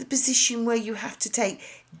into the position where you have to take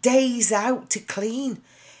days out to clean.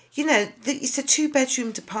 It's a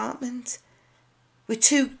 2-bedroom apartment with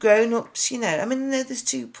 2 grown-ups, I mean, there's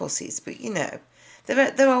 2 pussies, but,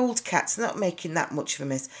 they're old cats, not making that much of a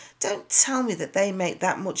mess. Don't tell me that they make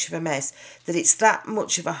that much of a mess, that it's that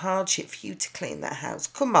much of a hardship for you to clean that house.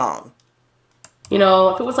 Come on. If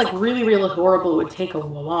it was like really, really horrible, it would take a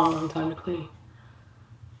long, long time to clean.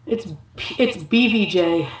 It's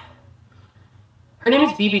BVJ. Her name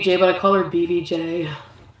is BBJ, but I call her BVJ.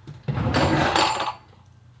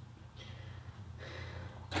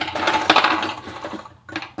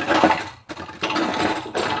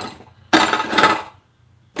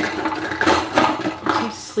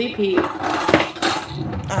 Sleepy.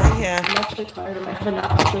 Yeah. I'm actually tired. I might have a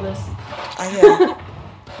nap after this. Yeah.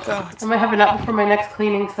 God. I might have a nap before my next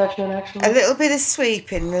cleaning session, actually. A little bit of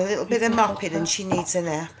sweeping, a little bit of mopping, and she needs a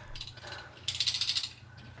nap.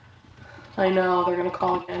 I know, they're going to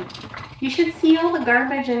call again. You should see all the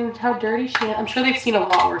garbage and how dirty she is. I'm sure they've seen a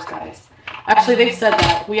lot worse, guys. Actually, they've said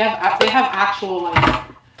that. They have actual,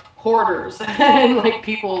 hoarders and,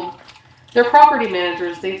 people... They're property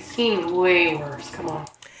managers. They've seen way worse. Come on.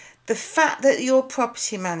 The fact that your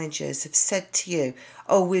property managers have said to you,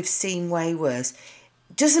 "Oh, we've seen way worse,"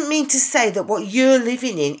 doesn't mean to say that what you're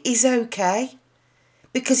living in is okay.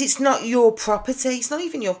 Because it's not your property. It's not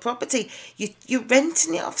even your property. You're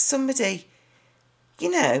renting it off somebody.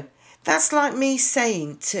 That's like me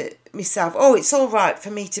saying to myself, "Oh, it's all right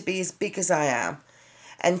for me to be as big as I am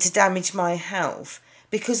and to damage my health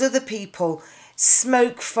because other people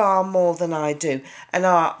smoke far more than I do and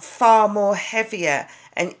are far more heavier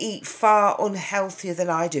and eat far unhealthier than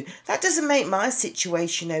I do. That doesn't make my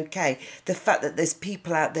situation okay. The fact that there's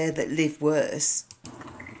people out there that live worse."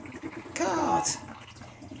 God.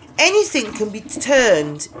 Anything can be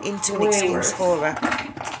turned into an excuse for her.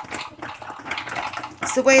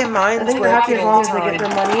 It's the way her mind's working all the time. I think they're happy as long as they get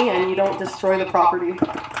their money and you don't destroy the property.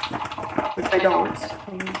 Which I don't.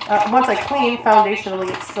 Once I clean, foundationally,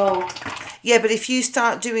 it's still... Yeah, but if you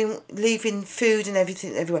start leaving food and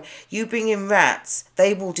everything everywhere, you bring in rats,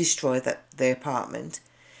 they will destroy the apartment.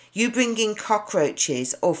 You bring in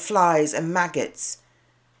cockroaches or flies and maggots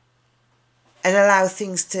and allow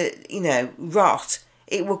things to, rot,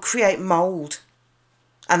 it will create mould.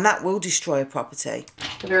 And that will destroy a property.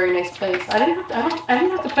 A very nice place.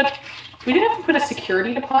 We didn't have to put a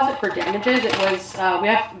security deposit for damages. It was,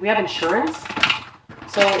 we have insurance.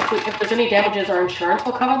 So if there's any damages, our insurance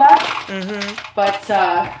will cover that. Mm-hmm. But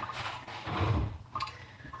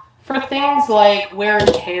for things like wear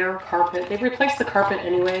and tear, carpet, they've replaced the carpet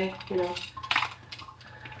anyway, I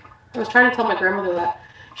was trying to tell my grandmother that.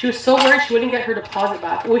 She was so worried she wouldn't get her deposit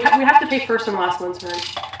back. We have to pay first and last month's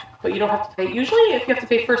rent. But you don't have to pay. Usually if you have to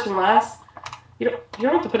pay first and last, you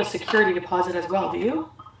don't have to put a security deposit as well, do you?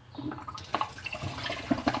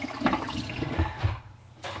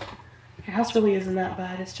 Your house really isn't that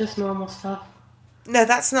bad. It's just normal stuff. No,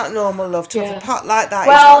 that's not normal, love. To have a pot like that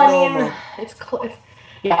well, is not normal. It's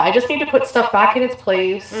Yeah, I just need to put stuff back in its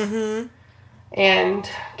place. And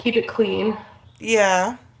keep it clean.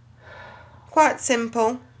 Yeah. Quite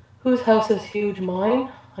simple. Whose house is huge? Mine?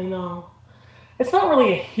 I know. It's not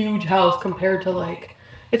really a huge house compared to like...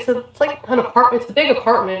 It's like an apartment. It's a big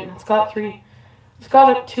apartment. It's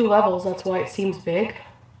got 2 levels. That's why it seems big.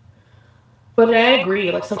 But I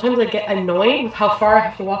agree. Like, sometimes I get annoyed with how far I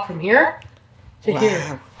have to walk from here to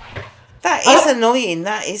here. That is annoying.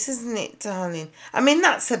 That is, isn't it, darling? I mean,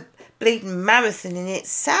 that's a bleeding marathon in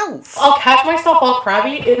itself. I'll catch myself all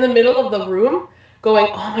crabby in the middle of the room going,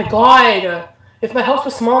 oh my God, if my house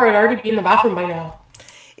was smaller, I'd already be in the bathroom by now.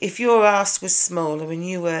 If your ass was smaller and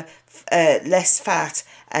you were less fat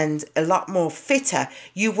and a lot more fitter,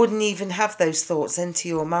 you wouldn't even have those thoughts enter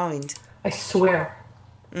your mind. I swear.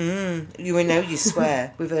 You know you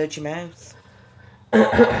swear. We've heard your mouth.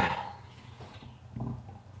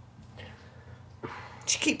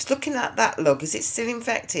 She keeps looking at that lug. Is it still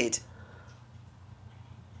infected?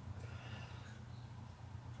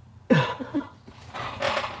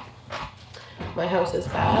 My house is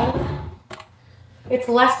bad. It's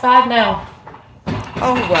less bad now.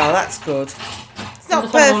 Oh, well, that's good. It's not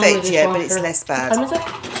perfect yet, but it's less bad. What time is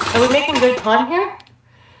it? Are we making good time here?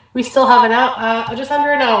 We still have just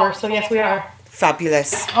under an hour, so yes, we are.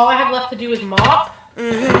 Fabulous. All I have left to do is mop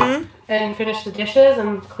and finish the dishes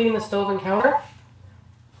and clean the stove and counter.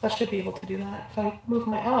 I should be able to do that if I move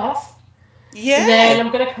my ass. Yeah. And then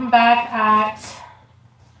I'm going to come back at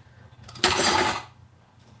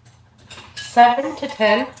 7 to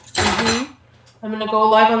 10. I'm going to go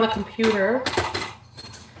live on the computer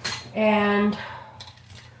and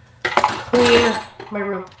clean my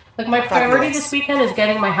room. Like, my priority this weekend is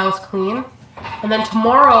getting my house clean. And then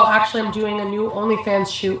tomorrow, actually, I'm doing a new OnlyFans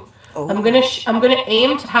shoot. Oh. I'm gonna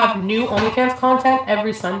aim to have new OnlyFans content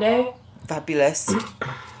every Sunday. Fabulous.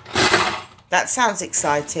 That sounds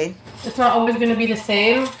exciting. It's not always going to be the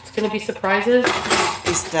same. It's going to be surprises.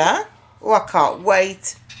 Is there? Oh, I can't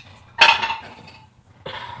wait.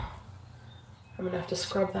 I'm going to have to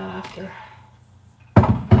scrub that after.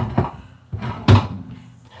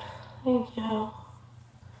 Thank you.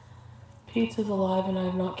 Pete's alive and I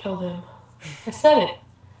have not killed him. I said it.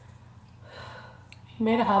 He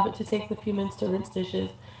made a habit to take the few minutes to rinse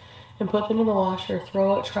dishes and put them in the washer,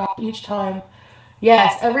 throw out trash each time.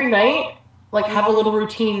 Yes, every night, like, have a little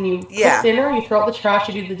routine. You cook dinner, you throw out the trash,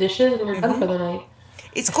 you do the dishes, and you're done for the night.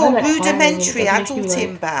 It's called rudimentary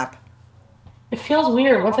adulting, Bab. It feels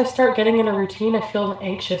weird. Once I start getting in a routine, I feel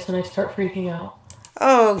anxious and I start freaking out.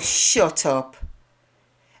 Oh, shut up.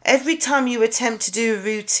 Every time you attempt to do a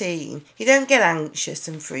routine, you don't get anxious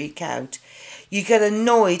and freak out. You get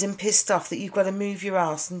annoyed and pissed off that you've got to move your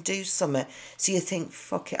ass and do something. So you think,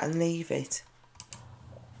 fuck it, and leave it.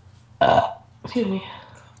 Excuse me.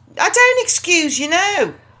 I don't excuse you,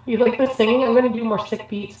 no. You like the singing? I'm going to do more sick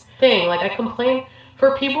beats. Like, I complain.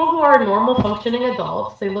 For people who are normal functioning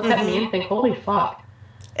adults, they look at me and think, holy fuck.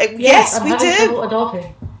 Yes, we do. Trouble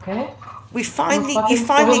adulting, okay? You finally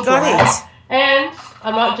got it. And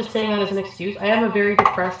I'm not just saying that as an excuse. I am a very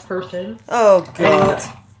depressed person. Oh, God.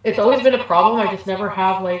 And it's always been a problem. I just never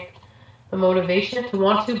have, like, the motivation to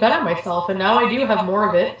want to better myself. And now I do have more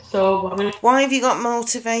of it. So I'm going to... Why have you got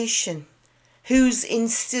motivation? Who's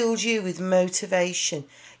instilled you with motivation?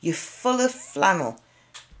 You're full of flannel.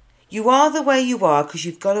 You are the way you are because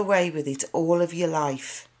you've got away with it all of your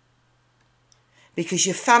life. Because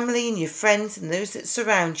your family and your friends and those that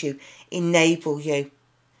surround you enable you.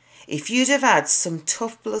 If you'd have had some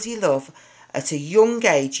tough bloody love at a young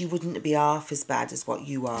age, you wouldn't be half as bad as what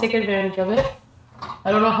you are. Take advantage of it.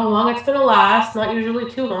 I don't know how long it's going to last. Not usually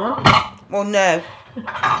too long. Well, no.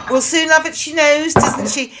 We'll soon have it. She knows, doesn't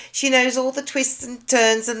she? She knows all the twists and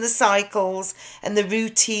turns and the cycles and the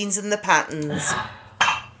routines and the patterns.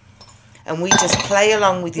 And we just play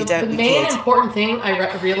along with you, don't we, The main kid? important thing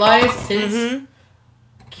I realized since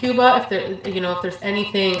Cuba, if there's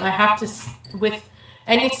anything, I have to, with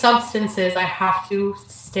any substances, I have to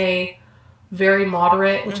stay very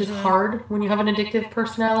moderate, which is hard when you have an addictive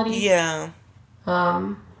personality. Yeah.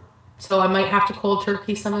 So I might have to cold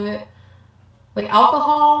turkey some of it. Like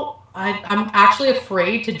alcohol, I'm actually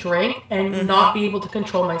afraid to drink and not be able to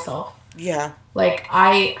control myself. Yeah. Like,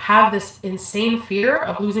 I have this insane fear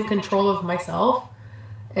of losing control of myself,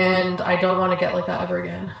 and I don't want to get like that ever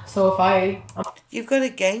again. So if You've got to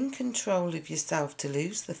gain control of yourself to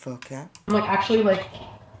lose the fuck out. I'm like, actually, like,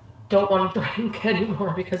 don't want to drink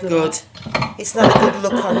anymore because of Good. that. It's not a good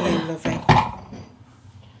look on you, lovey.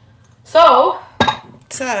 So,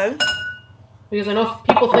 because I know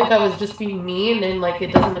people think I was just being mean and, like,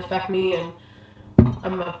 it doesn't affect me and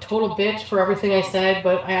I'm a total bitch for everything I said,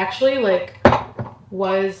 but I actually, like,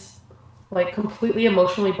 was like completely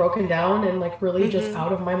emotionally broken down and like really just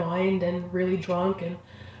out of my mind and really drunk and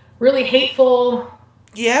really hateful.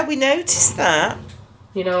 Yeah, we noticed that.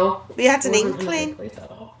 You know, We had an it wasn't in a inkling. good place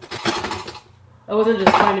at all. I wasn't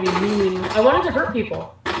just trying to be mean. I wanted to hurt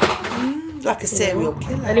people. Like a serial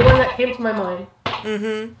killer. Anyone that came to my mind.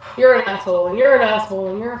 You're an asshole, and you're an asshole,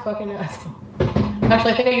 and you're a fucking asshole.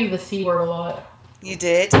 Actually, I think I use the C word a lot. You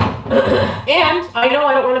did. And I know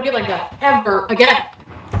I don't want to be like that ever again.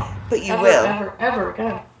 But you will. Ever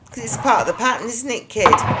again. Because it's part of the pattern, isn't it,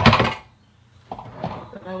 kid?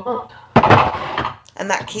 But I won't. And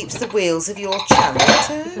that keeps the wheels of your channel If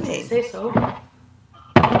turning. you say so.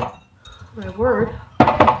 My word.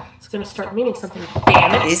 It's going to start meaning something.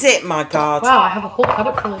 Damn it. Is it? My God. Wow, I have a whole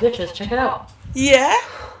cupboard full of dishes. Check it out. Yeah.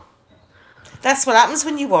 That's what happens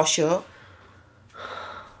when you wash up.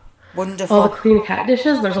 Wonderful. All the clean cat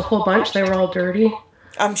dishes. There's a whole bunch. They were all dirty.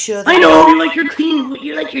 I'm sure I know you like your clean,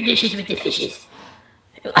 you like your dishes with the fishes.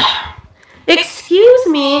 Excuse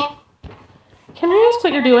me. Can I ask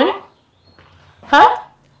what you're doing? Huh?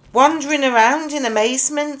 Wandering around in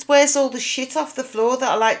amazement. Where's all the shit off the floor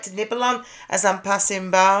that I like to nibble on as I'm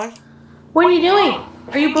passing by? What are you doing?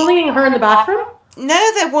 Are you bullying her in the bathroom?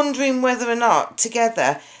 No, they're wondering whether or not,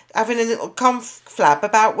 together, having a little conflab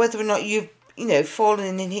about whether or not you've,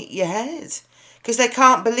 fallen and hit your head. Because they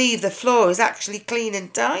can't believe the floor is actually clean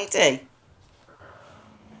and tidy.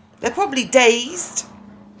 They're probably dazed.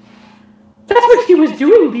 That's what he was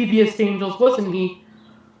doing, BBS Angels, wasn't he?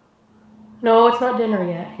 No, it's not dinner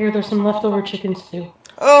yet. Here, there's some leftover chicken stew.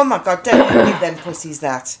 Oh my God, don't give them pussies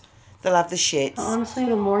that. They'll have the shits. Honestly,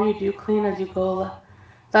 the more you do clean as you go,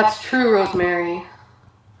 that's true, Rosemary.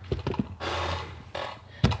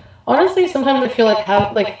 Honestly, sometimes I feel like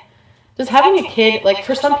just having a kid, like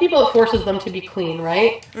for some people it forces them to be clean,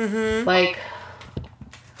 right? Mm-hmm. Like,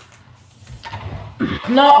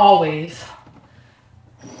 not always.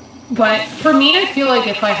 But for me, I feel like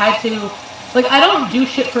if I had to, like, I don't do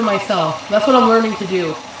shit for myself. That's what I'm learning to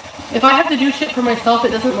do. If I have to do shit for myself, it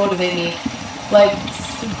doesn't motivate me. Like,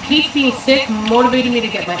 Pete's being sick motivated me to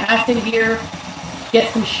get my ass in gear,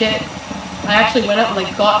 get some shit. I actually went out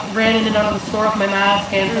and ran in and out of the store with my mask,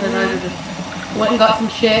 hand sanitizer, just went and got some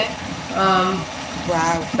shit.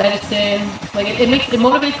 Wow. Medicine. Like, it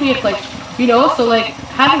motivates me if, like, so, like,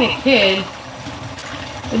 having a kid,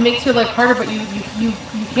 it makes your life harder, but you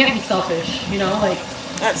can't be selfish, like.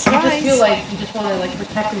 That's right. right. You just feel like you just want to, like,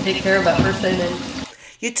 protect and take care of that person. And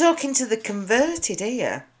you're talking to the converted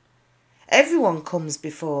here. Everyone comes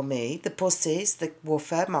before me. The pussies, the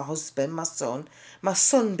woofer, my husband, my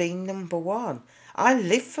son being number one. I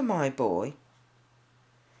live for my boy.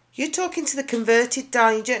 You're talking to the converted,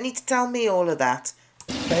 darling. You don't need to tell me all of that.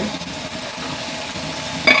 okay.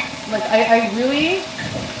 Like, I really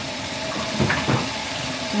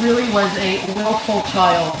was a willful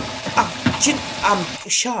child. I'm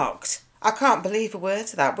shocked. I can't believe a word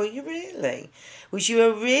of that. Were you really? Was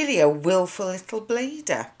you really a willful little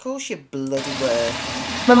bleeder? Of course you bloody were.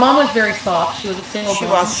 My mom was very soft. She was a single mom.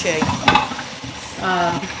 Was she?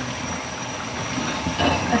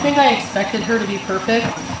 I think I expected her to be perfect.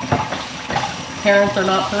 Parents are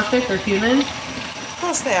not perfect. They're human. Of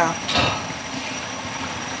course they are.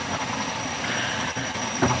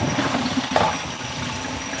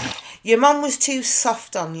 Your mum was too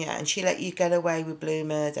soft on you and she let you get away with blue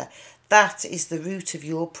murder. That is the root of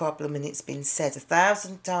your problem, and it's been said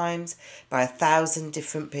 1,000 times by 1,000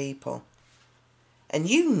 different people. And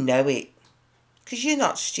you know it. Because you're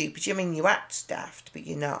not stupid. I mean, you act daft, but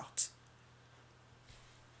you're not.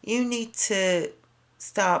 You need to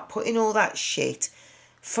start putting all that shit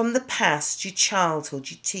from the past, your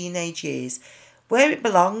childhood, your teenage years, where it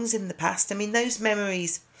belongs in the past. I mean, those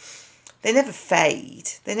memories, they never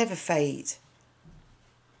fade. They never fade.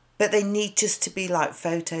 But they need just to be like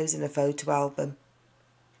photos in a photo album.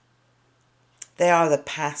 They are the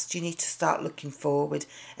past. You need to start looking forward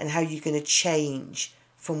and how you're going to change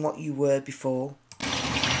from what you were before.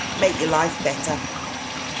 Make your life better.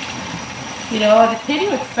 As a kid,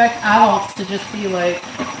 you expect adults to just be like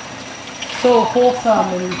so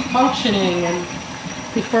wholesome and functioning, and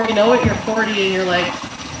before you know it, you're 40 and you're like,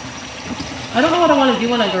 I don't know what I want to do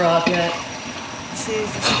when I grow up yet.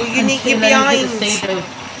 Jesus. Well, you need your behind.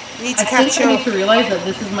 You need to catch up. I need to realize that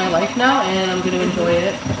this is my life now and I'm going to enjoy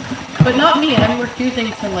it. But not me. I'm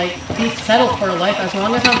refusing to be settled for a life as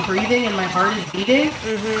long as I'm breathing and my heart is beating.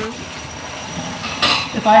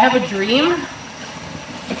 If I have a dream,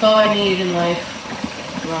 that's all I need in life.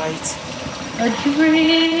 Right. A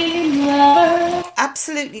dream lover.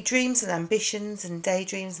 Absolutely, dreams and ambitions and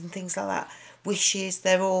daydreams and things like that. Wishes,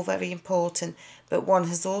 they're all very important. But one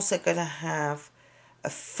has also got to have a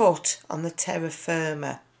foot on the terra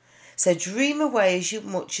firma. So dream away as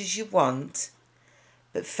much as you want,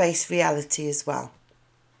 but face reality as well.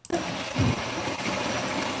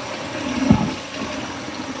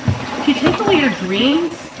 If you take away your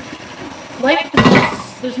dreams, life is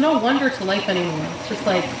just, there's no wonder to life anymore. It's just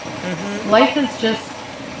like, life is just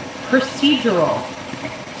procedural.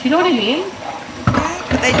 Do you know what I mean? Yeah,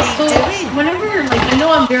 but they need doing. Whenever, like, I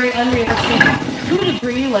know I'm very unrealistic to a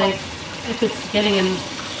degree, like, if it's getting in...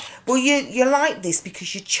 Well, you're like this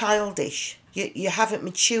because you're childish. You haven't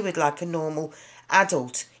matured like a normal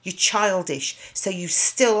adult. You're childish. So you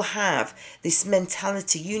still have this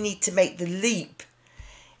mentality. You need to make the leap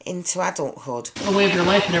into adulthood. A way of your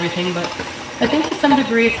life and everything, but I think to some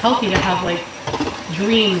degree it's healthy to have, like,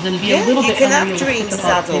 dreams and be a little bit unrealistic dreams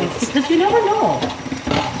about as adults. things, because you never know.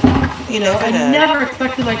 You know, I never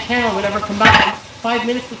expected my channel would ever come back 5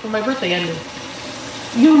 minutes before my birthday ended.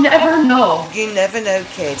 You never know. You never know,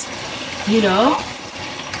 kid. You know?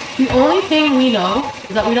 The only thing we know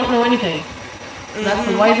is that we don't know anything. And that's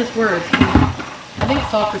the wisest words. I think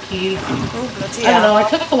Socrates. Oh, bloody I don't know. I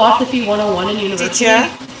took Philosophy 101 in university. Did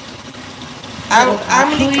you?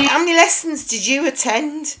 How many lessons did you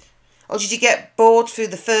attend? Or did you get bored through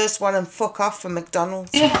the first one and fuck off from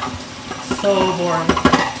McDonald's? Yeah. So boring.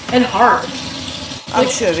 And hard. I'm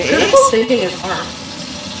sure it critical is. thinking is hard.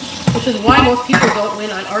 Which is why most people don't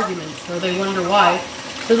win on arguments, or they wonder why.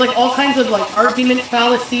 There's like all kinds of like argument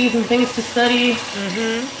fallacies and things to study.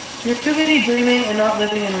 You're too busy dreaming and not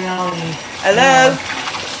living in reality. Hello?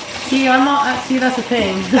 See, I'm not. See, that's the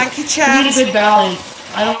thing. Thank you, Chad. You need a good balance.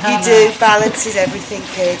 I don't have You do. Balance is everything,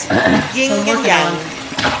 kid. Yin and yang.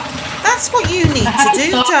 That's what you need to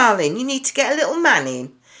do, darling. You need to get a little man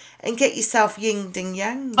in and get yourself yin and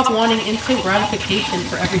yang. Stop wanting instant gratification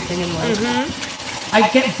for everything in life. I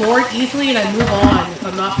get bored easily and I move on if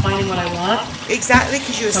I'm not finding what I want. Exactly,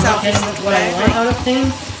 because you're I'm not getting what I want out of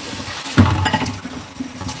things.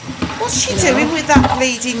 What's she doing with that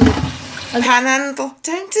bleeding panhandle?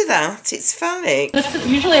 Don't do that. It's phallic.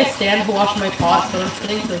 Usually I stand to wash my pot, so I'm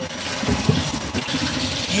sitting to...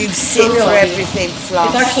 You sit for everything,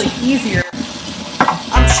 Floss. It's actually easier.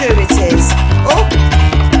 I'm sure it is. Oh,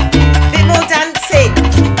 bit more dancing.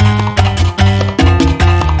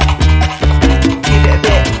 Give it a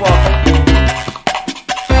bit of wobble.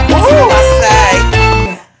 Oh, I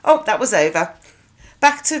say. Oh, that was over.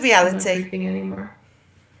 Back to reality. I'm not drinking anymore.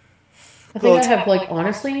 I think I have, like,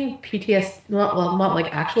 honestly, PTSD, not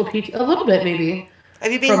like actual PTSD, a little bit maybe.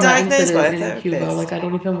 Have you been diagnosed by a in Cuba? Like, I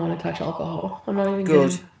don't even want to touch alcohol. I'm not even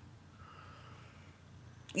good. Kidding.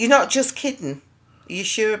 You're not just kidding? Are you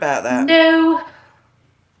sure about that? No.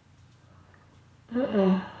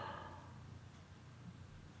 I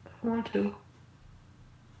want to.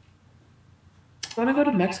 I want to go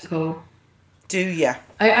to Mexico. Do ya?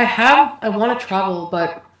 I want to travel,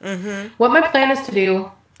 but what my plan is to do...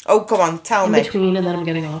 Oh, go on, tell me. In between, and then I'm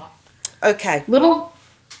getting off. Okay.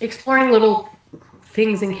 Exploring little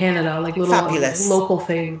things in Canada, like little local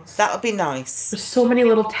things. That would be nice. There's so many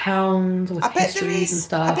little towns with histories and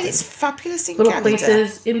stuff. I bet it's fabulous in Canada. Little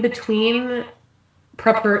places in between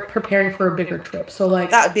preparing for a bigger trip. So, like...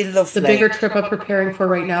 That would be lovely. The bigger trip I'm preparing for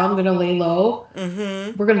right now, I'm going to lay low.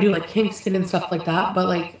 We're going to do, like, Kingston and stuff like that. But,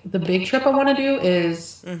 like, the big trip I want to do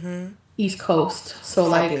is... East Coast.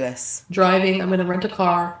 So fabulous. Like driving, I'm going to rent a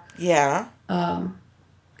car. Yeah.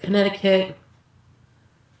 Connecticut,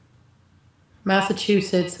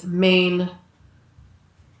 Massachusetts, Maine,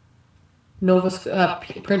 Prince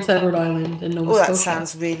Edward Island, and Nova Scotia. Oh, that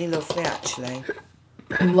sounds really lovely, actually.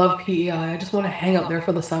 I love PEI. I just want to hang out there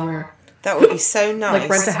for the summer. That would be so nice. Like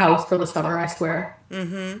rent a house for the summer, I swear.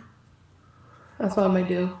 That's what I might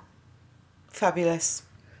do. Fabulous.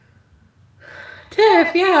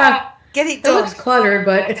 Tiff, yeah. Get it done. It looks cluttered,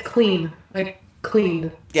 but it's clean. Like,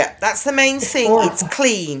 cleaned. Yeah, that's the main thing. It's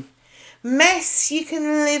clean. Mess you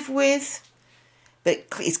can live with, but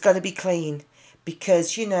it's got to be clean.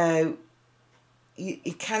 Because, you know,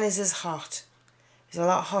 Canada's hot. It's a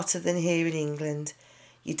lot hotter than here in England.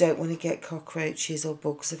 You don't want to get cockroaches or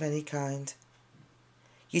bugs of any kind.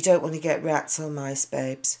 You don't want to get rats or mice,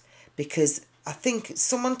 babes. Because I think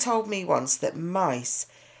someone told me once that mice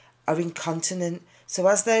are incontinent. So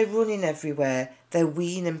as they're running everywhere, they're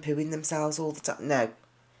weeing and pooing themselves all the time. No.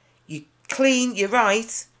 You clean, you're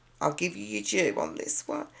right. I'll give you your due on this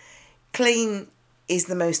one. Clean is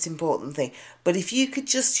the most important thing. But if you could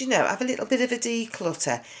just, you know, have a little bit of a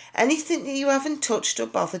declutter. Anything that you haven't touched or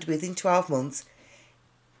bothered with in 12 months,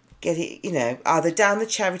 get it, you know, either down the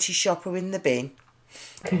charity shop or in the bin.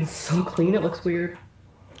 It's so clean, it looks weird.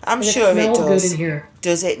 I'm sure it does. Good in here.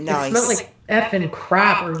 Does it nice? It smelled like effing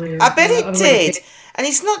crap earlier. I bet it did. And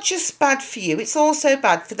it's not just bad for you, it's also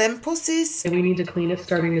bad for them pussies. We need to clean it. It's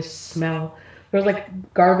starting to smell. There was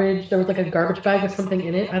like garbage. There was like a garbage bag with something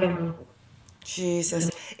in it. I don't know. Jesus.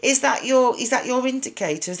 Is that your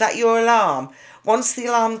indicator? Is that your alarm? Once the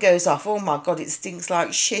alarm goes off, oh my God, it stinks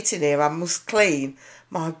like shit in here. I must clean.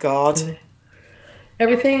 My God.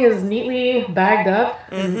 Everything is neatly bagged up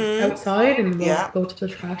and outside, and we'll go to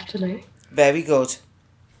the trash tonight. Very good.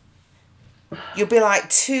 You'll be like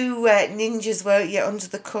two ninjas, won't you, under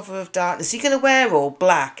the cover of darkness. You're going to wear all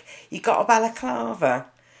black. You got a balaclava.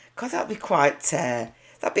 God, that'd be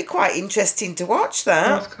quite interesting to watch.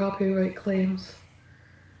 That. Those copyright claims.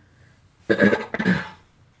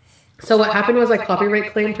 So what happened was I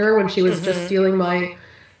copyright claimed her when she was just stealing my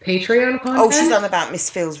Patreon content. Oh, she's on about Miss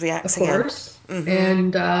Phil's reacts again. Of course.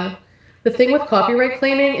 And the thing with copyright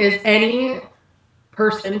claiming is any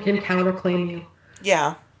person can counterclaim you.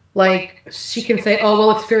 Yeah. Like, she can say, oh,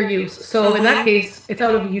 well, it's fair use. So in that case, it's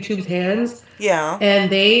out of YouTube's hands. Yeah.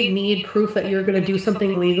 And they need proof that you're going to do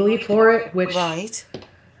something legally for it, which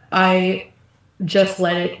I just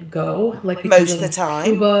let it go. Like, most of the time.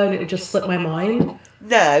 Cuba, and it just slipped my mind.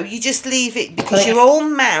 No, you just leave it because you're all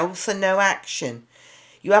mouth and no action.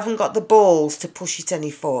 You haven't got the balls to push it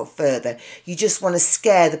any further. You just want to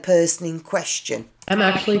scare the person in question. I'm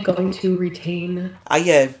actually going to retain... Are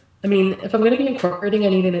you? I mean, if I'm going to be incorporating, I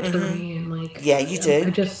need an attorney and like... Yeah, you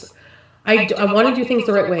do. I want to do things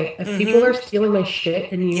the right way. If people are stealing my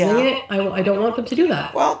shit and using it, I don't want them to do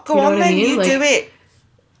that. Well, go on then, you do it.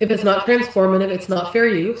 If it's not transformative, it's not fair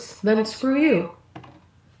use, then screw you.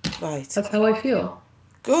 Right. That's how I feel.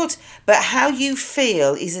 Good. But how you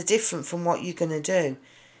feel is different from what you're going to do.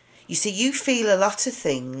 You see, you feel a lot of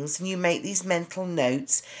things and you make these mental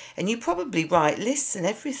notes and you probably write lists and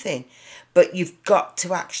everything. But you've got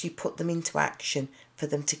to actually put them into action for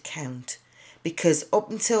them to count. Because up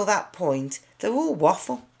until that point, they're all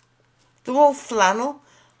waffle. They're all flannel,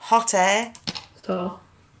 hot air. So,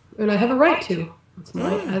 and I have a right to. It's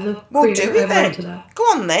my, as a well, creator, do it I have a then. right to that. Go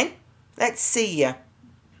on then. Let's see you.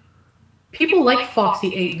 People like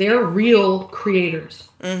Foxy 8. They're real creators.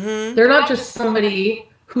 They're not just somebody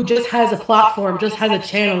who just has a platform, just has a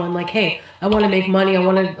channel, and like, hey, I want to make money. I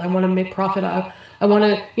want to make profit. I want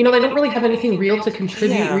to, they don't really have anything real to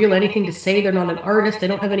contribute, real anything to say. They're not an artist. They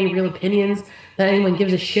don't have any real opinions that anyone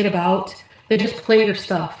gives a shit about. They just play your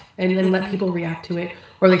stuff and then let people react to it,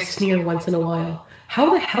 or they sneer once in a while.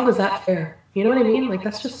 How the hell is that fair? You know what I mean? Like,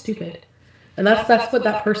 that's just stupid. And that's what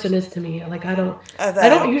that person is to me. Like, I don't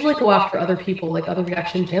usually go after other people, like other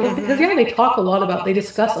reaction channels, because they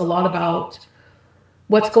discuss a lot about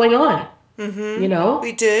what's going on.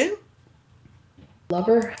 We do. Love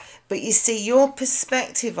her. But you see, your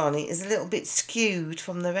perspective on it is a little bit skewed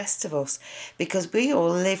from the rest of us, because we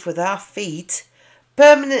all live with our feet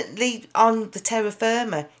permanently on the terra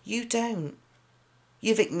firma. You don't.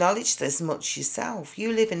 You've acknowledged as much yourself.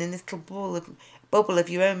 You live in a little bubble of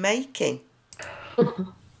your own making.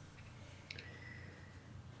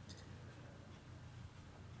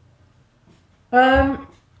 Not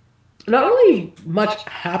really much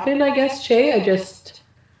happened, I guess, Shay. I just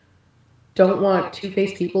don't want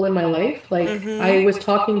two-faced people in my life. Like, I was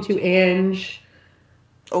talking to Ange.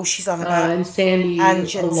 Oh, she's on about and Sandy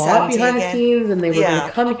Ange a and lot Sandy behind again. the scenes, and they were going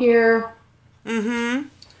to come here.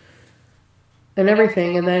 And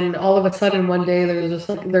everything, and then all of a sudden one day there's just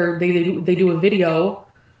like they do a video,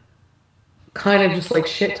 kind of just like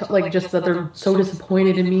shit, like just that they're so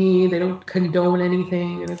disappointed in me. They don't condone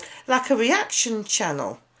anything, and like a reaction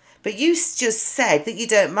channel. But you just said that you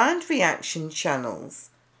don't mind reaction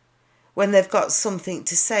channels when they've got something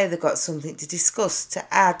to say, they've got something to discuss, to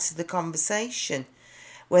add to the conversation,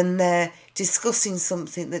 when they're discussing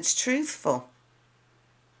something that's truthful.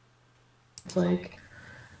 It's like,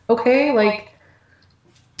 okay, like,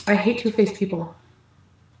 I hate two-faced people.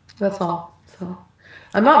 That's all. So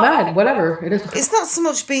I'm not mad. Whatever it is. It's not so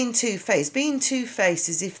much being two-faced. Being two-faced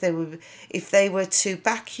is if they were to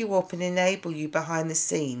back you up and enable you behind the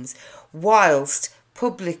scenes, whilst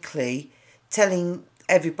publicly telling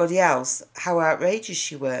everybody else how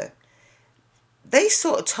outrageous you were. They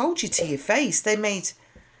sort of told you to your face. They made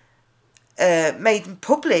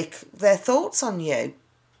public their thoughts on you.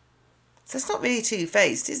 So it's not really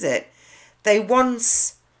two-faced, is it? They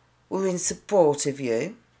once were in support of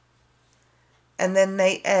you, and then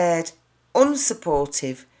they aired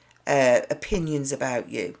unsupportive opinions about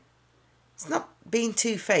you. It's not being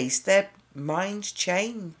two-faced. Their minds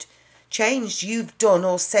changed. You've done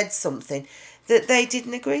or said something that they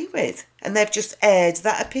didn't agree with, and they've just aired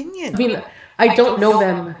that opinion. I mean, I don't know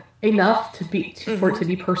them enough to be for it to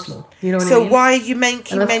be personal. You know what I So mean? why are you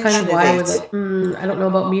making And that's mention kind of why I of was it? like, I don't know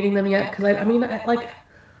about meeting them yet, because I mean,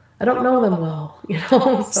 I don't know them well, you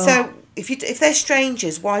know. So if they're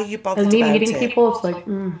strangers, why are you bothered and me about meeting it? people, it's like,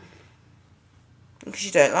 Because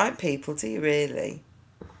you don't like people, do you really?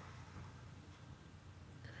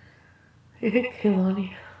 hey,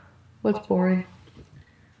 Kehlani, what's boring?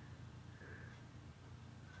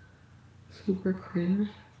 Super cringe.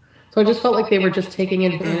 So I just felt like they were just taking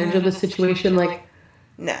advantage of the situation. Like,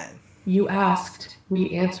 No. you asked,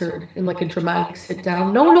 we answered in like a dramatic sit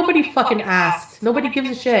down. No, nobody fucking asked. Nobody gives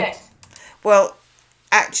a shit. Well,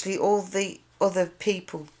 actually, all the other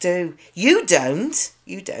people do. You don't.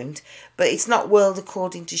 But it's not World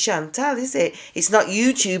According to Chantal, is it? It's not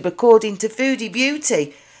YouTube According to Foodie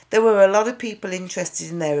Beauty. There were a lot of people interested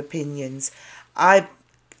in their opinions. I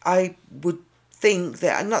would think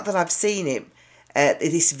that, not that I've seen it,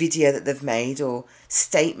 this video that they've made or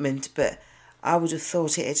statement, but I would have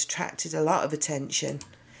thought it had attracted a lot of attention.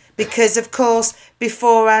 Because, of course,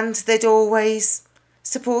 beforehand, they'd always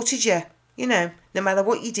supported you, you know, no matter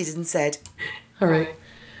what you did and said. All right.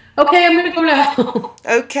 Okay, I'm going to go now.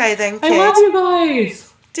 Okay, then, kid. I love you guys.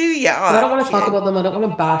 Do you? I don't want to talk about them. I don't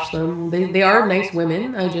want to bash them. They are nice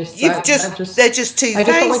women. They're just two-faced. I just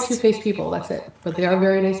don't like two-faced people. That's it. But they are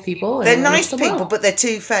very nice people. They're nice people, but they're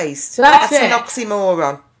two-faced. So that's an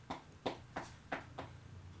oxymoron.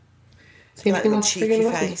 Same like thing with cheeky friggin'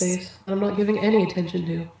 what's his face. I'm not giving any attention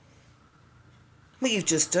to. Well, you've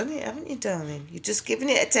just done it, haven't you, darling? You've just given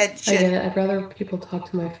it attention. I get it. I'd rather people talk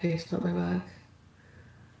to my face, not my back.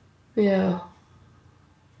 Yeah.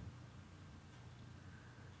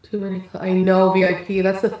 Too many. I know VIP.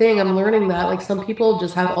 That's the thing. I'm learning that. Like, some people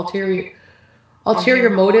just have ulterior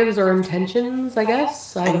motives or intentions, I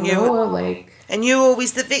guess. I don't know. Like. And you're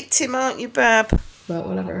always the victim, aren't you, Bab? But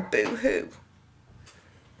whatever. Boo-hoo.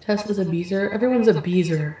 Tess is a beezer. Everyone's a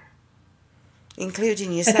beezer.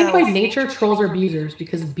 Including yourself. I think by nature, trolls are beezers,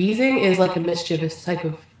 because beezing is like a mischievous type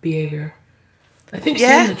of behavior. I think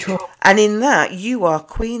yeah. The troll. And in that, you are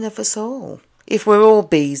queen of us all. If we're all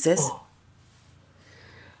beezers. Oh.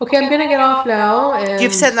 Okay, I'm going to get off now. And,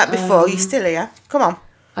 you've said that before. You're still here. Come on.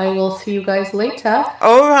 I will see you guys later.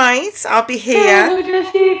 All right. I'll be here. Hello,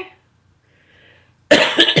 Jessie.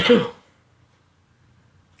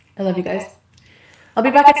 I love you guys. I'll be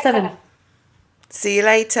back at 7. See you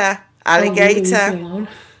later, alligator.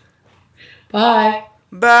 Bye.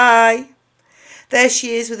 Bye. There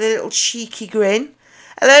she is with a little cheeky grin.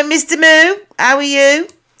 Hello, Mr. Moo. How are you?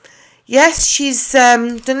 Yes, she's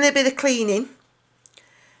done a little bit of cleaning.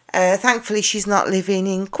 Thankfully, she's not living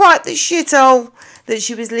in quite the shithole that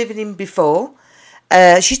she was living in before.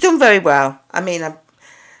 She's done very well. I mean, I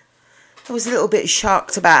was a little bit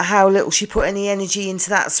shocked about how little she put any energy into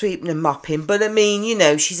that sweeping and mopping. But, I mean, you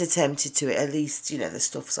know, she's attempted to it. At least, you know, the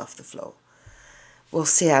stuff's off the floor. We'll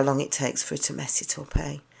see how long it takes for her to mess it up,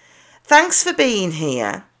 eh? Thanks for being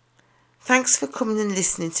here. Thanks for coming and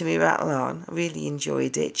listening to me rattle on. I really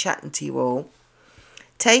enjoyed it, chatting to you all.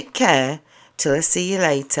 Take care. Till I see you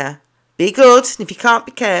later. Be good. And if you can't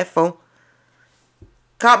be careful,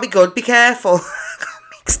 can't be good, be careful. I got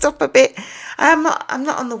mixed up a bit. I'm not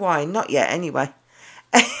on the wine. Not yet, anyway.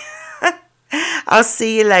 I'll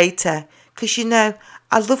see you later. Because, you know,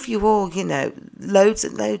 I love you all, you know. Loads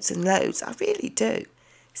and loads and loads. I really do.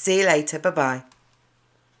 See you later. Bye-bye.